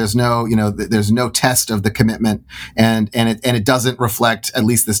filibuster where there's no test of the commitment, and it doesn't reflect at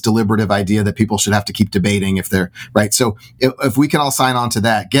least this deliberative idea that people should have to keep debating if they're right. So if we can all sign on to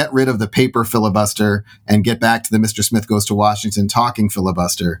that, get rid of the paper filibuster and get back to the Mr. Smith goes to Washington talking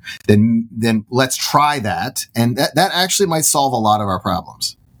filibuster, then let's try that, and that actually might solve a lot of our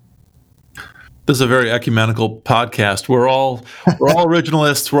problems. This is a very ecumenical podcast. We're all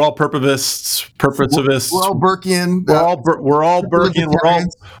originalists. We're all purposivists. We're all Burkean. We're all Burkean.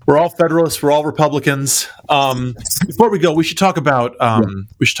 We're all Federalists. We're all Republicans. Before we go, we should talk about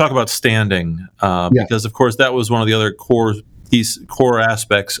standing because, of course, that was one of the other core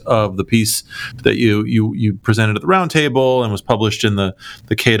aspects of the piece that you presented at the roundtable and was published in the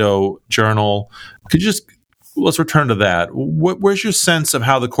Cato Journal. Could you just let's return to that. Where's your sense of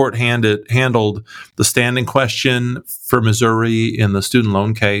how the court handled the standing question for Missouri in the student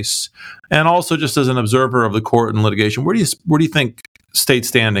loan case, and also just as an observer of the court and litigation, where do you think state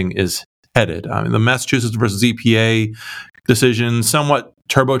standing is headed? I mean, the Massachusetts versus EPA decision somewhat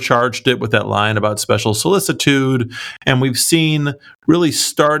turbocharged it with that line about special solicitude, and we've seen, really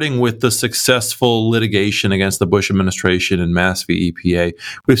starting with the successful litigation against the Bush administration and Mass v. EPA,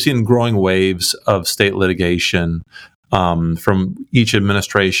 we've seen growing waves of state litigation from each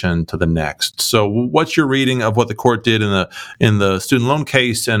administration to the next. So what's your reading of what the court did in the student loan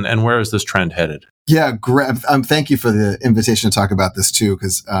case, and where is this trend headed? Yeah, thank you for the invitation to talk about this too,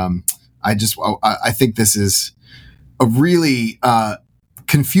 because I think this is a really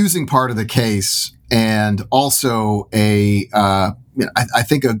confusing part of the case, and also I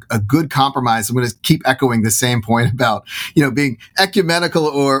think a good compromise. I'm going to keep echoing the same point about being ecumenical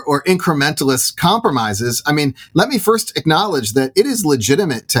or incrementalist compromises. I mean, let me first acknowledge that it is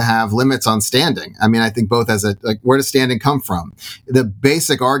legitimate to have limits on standing. I mean, I think both where does standing come from? The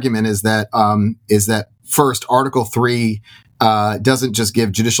basic argument is that first, Article 3 doesn't just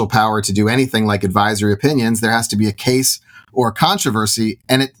give judicial power to do anything like advisory opinions. There has to be a case or controversy,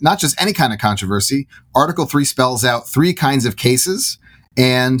 and it's not just any kind of controversy. Article 3 spells out 3 kinds of cases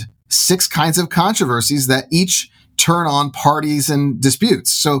and 6 kinds of controversies that each turn on parties and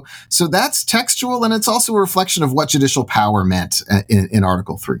disputes. So that's textual, and it's also a reflection of what judicial power meant in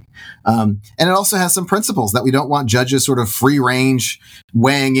Article 3. And it also has some principles that we don't want judges sort of free range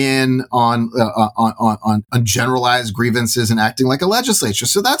weighing in on generalized grievances and acting like a legislature.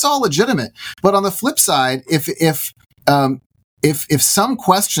 So that's all legitimate. But on the flip side, if some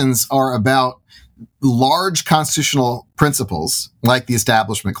questions are about large constitutional principles, like the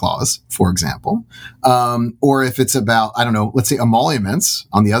Establishment Clause, for example, or if it's about, I don't know, let's say emoluments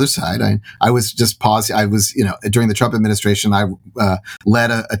on the other side. I was just pausing. I was, during the Trump administration, I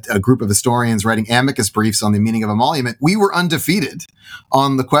led a group of historians writing amicus briefs on the meaning of emolument. We were undefeated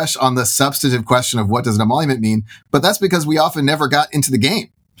on the substantive question of what does an emolument mean, but that's because we often never got into the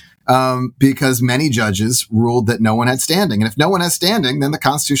game. Because many judges ruled that no one had standing. And if no one has standing, then the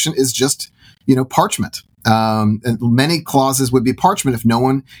Constitution is just, parchment. And many clauses would be parchment if no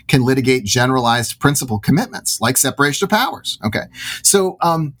one can litigate generalized principle commitments like separation of powers. Okay. So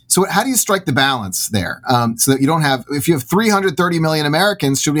how do you strike the balance there? So that you don't have, if you have 330 million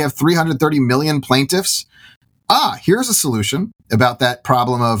Americans, should we have 330 million plaintiffs? Here's a solution about that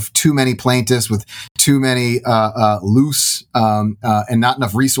problem of too many plaintiffs with too many loose and not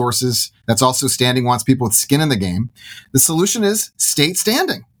enough resources. That's also standing wants people with skin in the game. The solution is state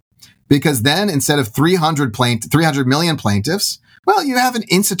standing, because then instead of 300 million plaintiffs, Well, you have an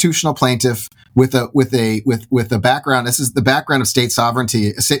institutional plaintiff with a background. This is the background of state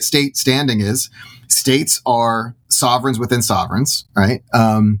sovereignty. State standing is states are sovereigns within sovereigns, right?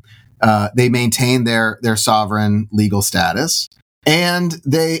 They maintain their sovereign legal status, and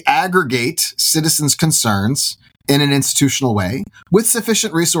they aggregate citizens' concerns in an institutional way with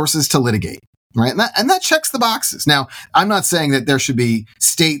sufficient resources to litigate. Right. And that checks the boxes. Now, I'm not saying that there should be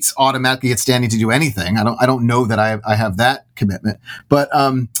states automatically get standing to do anything. I don't know that I have that commitment, but,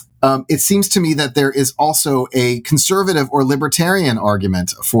 it seems to me that there is also a conservative or libertarian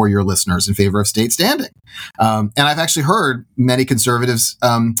argument for your listeners in favor of state standing. And I've actually heard many conservatives,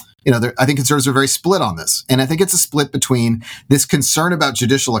 I think conservatives are very split on this. And I think it's a split between this concern about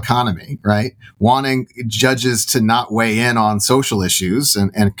judicial economy, right? Wanting judges to not weigh in on social issues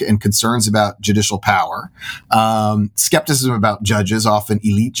and concerns about judicial power. Skepticism about judges, often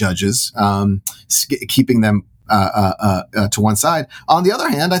elite judges, keeping them to one side. On the other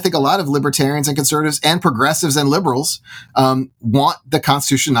hand, I think a lot of libertarians and conservatives and progressives and liberals want the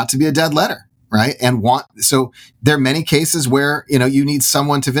Constitution not to be a dead letter. Right. And so there are many cases where, you need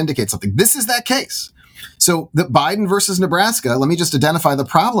someone to vindicate something. This is that case. So the Biden versus Nebraska, let me just identify the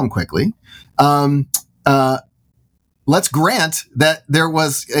problem quickly. Let's grant that there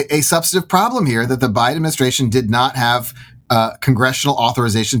was a substantive problem here, that the Biden administration did not have congressional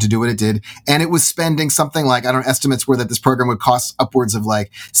authorization to do what it did. And it was spending something like, estimates were that this program would cost upwards of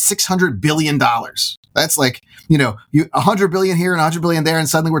like $600 billion. That's like, $100 billion here and $100 billion there. And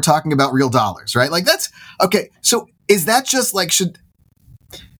suddenly we're talking about real dollars, right? Like that's okay. So is that just like, should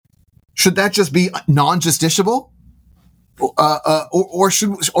that just be non-justiciable? Or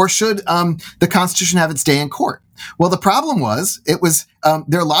should the Constitution have its day in court? Well, the problem was,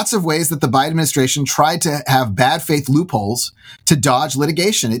 there are lots of ways that the Biden administration tried to have bad faith loopholes to dodge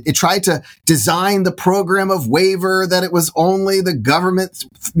litigation. It tried to design the program of waiver that it was only the government,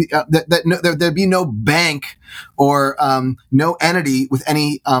 there'd be no bank or no entity with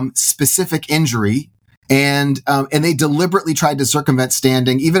any specific injury. And they deliberately tried to circumvent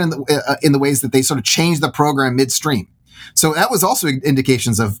standing, even in the ways that they sort of changed the program midstream. So that was also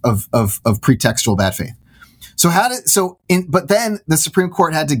indications of pretextual bad faith. But then the Supreme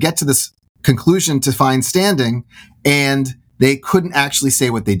Court had to get to this conclusion to find standing, and they couldn't actually say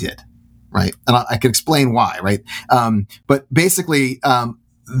what they did, right? And I can explain why, right? But basically,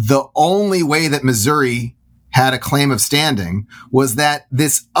 the only way that Missouri had a claim of standing was that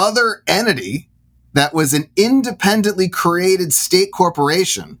this other entity that was an independently created state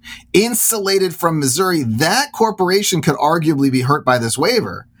corporation insulated from Missouri, that corporation could arguably be hurt by this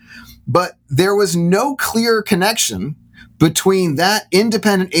waiver. But there was no clear connection between that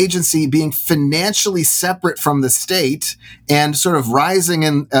independent agency being financially separate from the state and sort of rising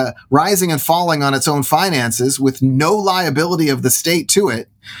and falling on its own finances with no liability of the state to it.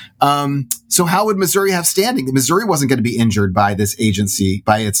 So how would Missouri have standing? Missouri wasn't going to be injured by this agency,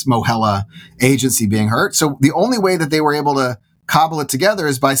 by its Mohela agency being hurt. So the only way that they were able to cobble it together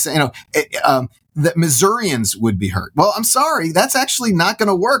is by saying, that Missourians would be hurt. Well, I'm sorry, that's actually not going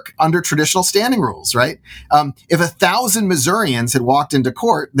to work under traditional standing rules, right? If 1,000 Missourians had walked into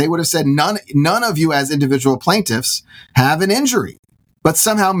court, they would have said none of you as individual plaintiffs have an injury. But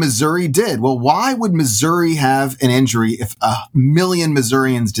somehow Missouri did. Well, why would Missouri have an injury if 1 million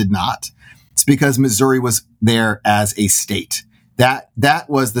Missourians did not? It's because Missouri was there as a state. That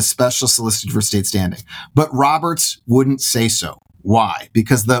was the special solicitor for state standing. But Roberts wouldn't say so. Why?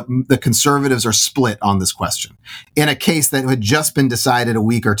 Because the conservatives are split on this question. In a case that had just been decided a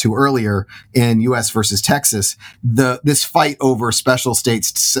week or two earlier in U.S. versus Texas, this fight over special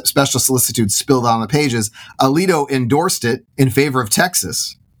solicitude spilled on the pages. Alito endorsed it in favor of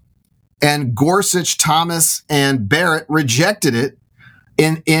Texas, and Gorsuch, Thomas, and Barrett rejected it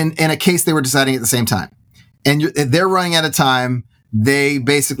in a case they were deciding at the same time. And they're running out of time. They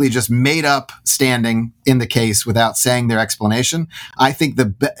basically just made up standing in the case without saying their explanation. I think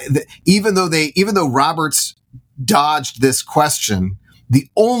even though Roberts dodged this question, the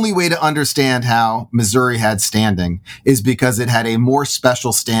only way to understand how Missouri had standing is because it had a more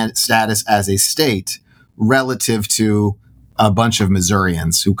special status as a state relative to a bunch of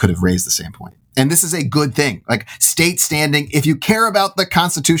Missourians who could have raised the same point. And this is a good thing. Like state standing, if you care about the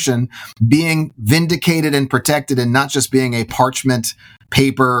Constitution being vindicated and protected and not just being a parchment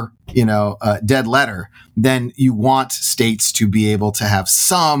paper, dead letter, then you want states to be able to have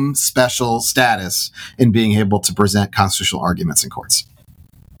some special status in being able to present constitutional arguments in courts.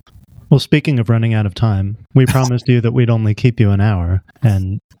 Well, speaking of running out of time, we promised you that we'd only keep you an hour.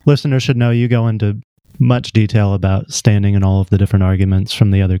 And listeners should know you go into much detail about standing and all of the different arguments from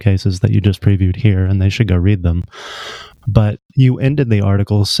the other cases that you just previewed here, and they should go read them. But you ended the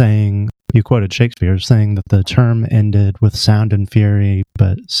article saying, you quoted Shakespeare, saying that the term ended with sound and fury,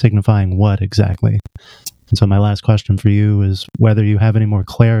 but signifying what exactly? And so my last question for you is whether you have any more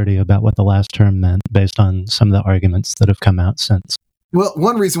clarity about what the last term meant based on some of the arguments that have come out since. Well,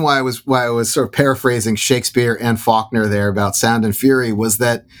 one reason why I was sort of paraphrasing Shakespeare and Faulkner there about sound and fury was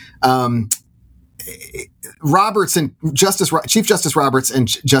that Chief Justice Roberts and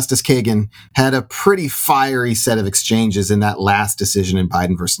Justice Kagan had a pretty fiery set of exchanges in that last decision in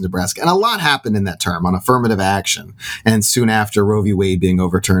Biden versus Nebraska. And a lot happened in that term on affirmative action and soon after Roe v. Wade being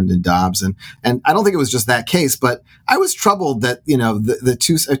overturned in Dobbs. And I don't think it was just that case, but I was troubled that, the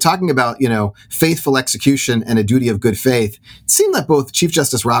two talking about, faithful execution and a duty of good faith. It seemed that both Chief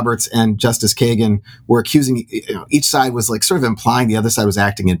Justice Roberts and Justice Kagan were accusing, each side was like sort of implying the other side was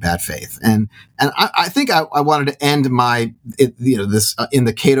acting in bad faith. And I think I wanted to end this in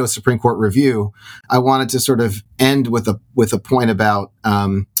the Cato Supreme Court review. I wanted to sort of end with a point about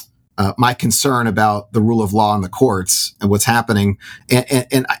my concern about the rule of law in the courts and what's happening,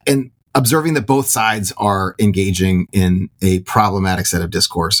 and observing that both sides are engaging in a problematic set of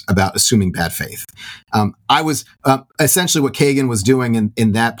discourse about assuming bad faith. I was essentially what Kagan was doing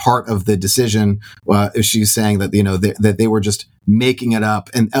in that part of the decision. She's saying that that they were just making it up,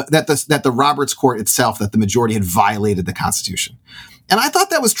 and that the Roberts Court itself, that the majority had violated the Constitution. And I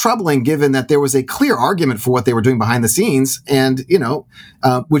thought that was troubling, given that there was a clear argument for what they were doing behind the scenes, and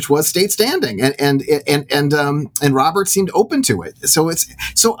which was state standing, and Roberts seemed open to it. So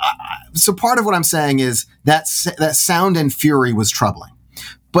part of what I'm saying is that sound and fury was troubling,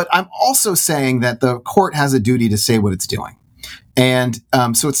 but I'm also saying that the court has a duty to say what it's doing. And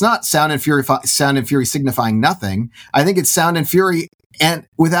so it's not sound and fury signifying nothing. I think it's sound and fury and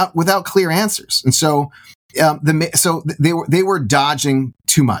without clear answers. And so they were dodging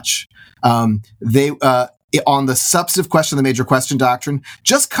too much. On the substantive question of the major question doctrine,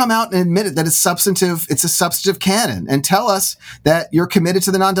 just come out and admit it, that it's substantive. It's a substantive canon, and tell us that you're committed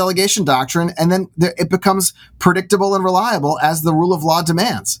to the non-delegation doctrine, and then it becomes predictable and reliable as the rule of law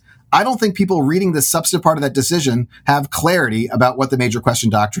demands. I don't think people reading the substantive part of that decision have clarity about what the major question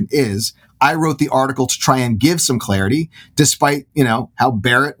doctrine is. I wrote the article to try and give some clarity, despite, how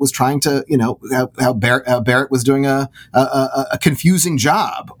Barrett was trying to, how Barrett was doing a confusing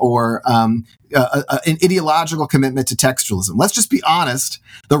job, or an ideological commitment to textualism. Let's just be honest.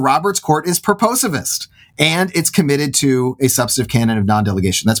 The Roberts Court is purposivist, and it's committed to a substantive canon of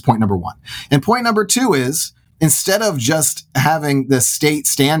non-delegation. That's point number one. And point number two is, instead of just having the state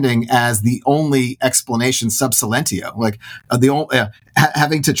standing as the only explanation sub silentio, like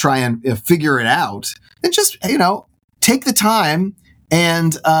having to try and figure it out, and just take the time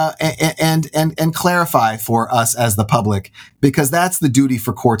and clarify for us as the public, because that's the duty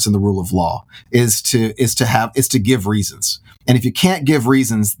for courts in the rule of law, is to give reasons. And if you can't give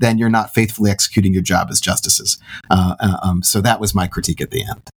reasons, then you're not faithfully executing your job as justices. So that was my critique at the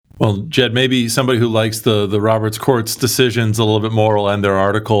end. Well, Jed, maybe somebody who likes the Roberts Court's decisions a little bit more will end their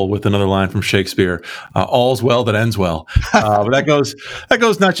article with another line from Shakespeare: "All's well that ends well." But that goes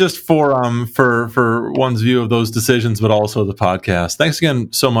not just for one's view of those decisions, but also the podcast. Thanks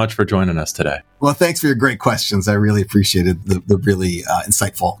again so much for joining us today. Well, thanks for your great questions. I really appreciated the really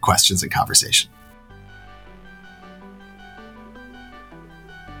insightful questions and conversation.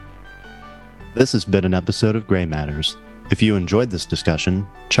 This has been an episode of Gray Matters. If you enjoyed this discussion,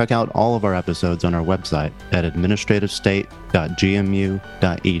 check out all of our episodes on our website at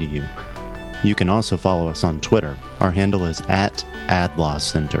administrativestate.gmu.edu. You can also follow us on Twitter. Our handle is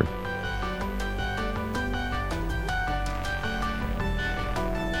 @AdLawCenter.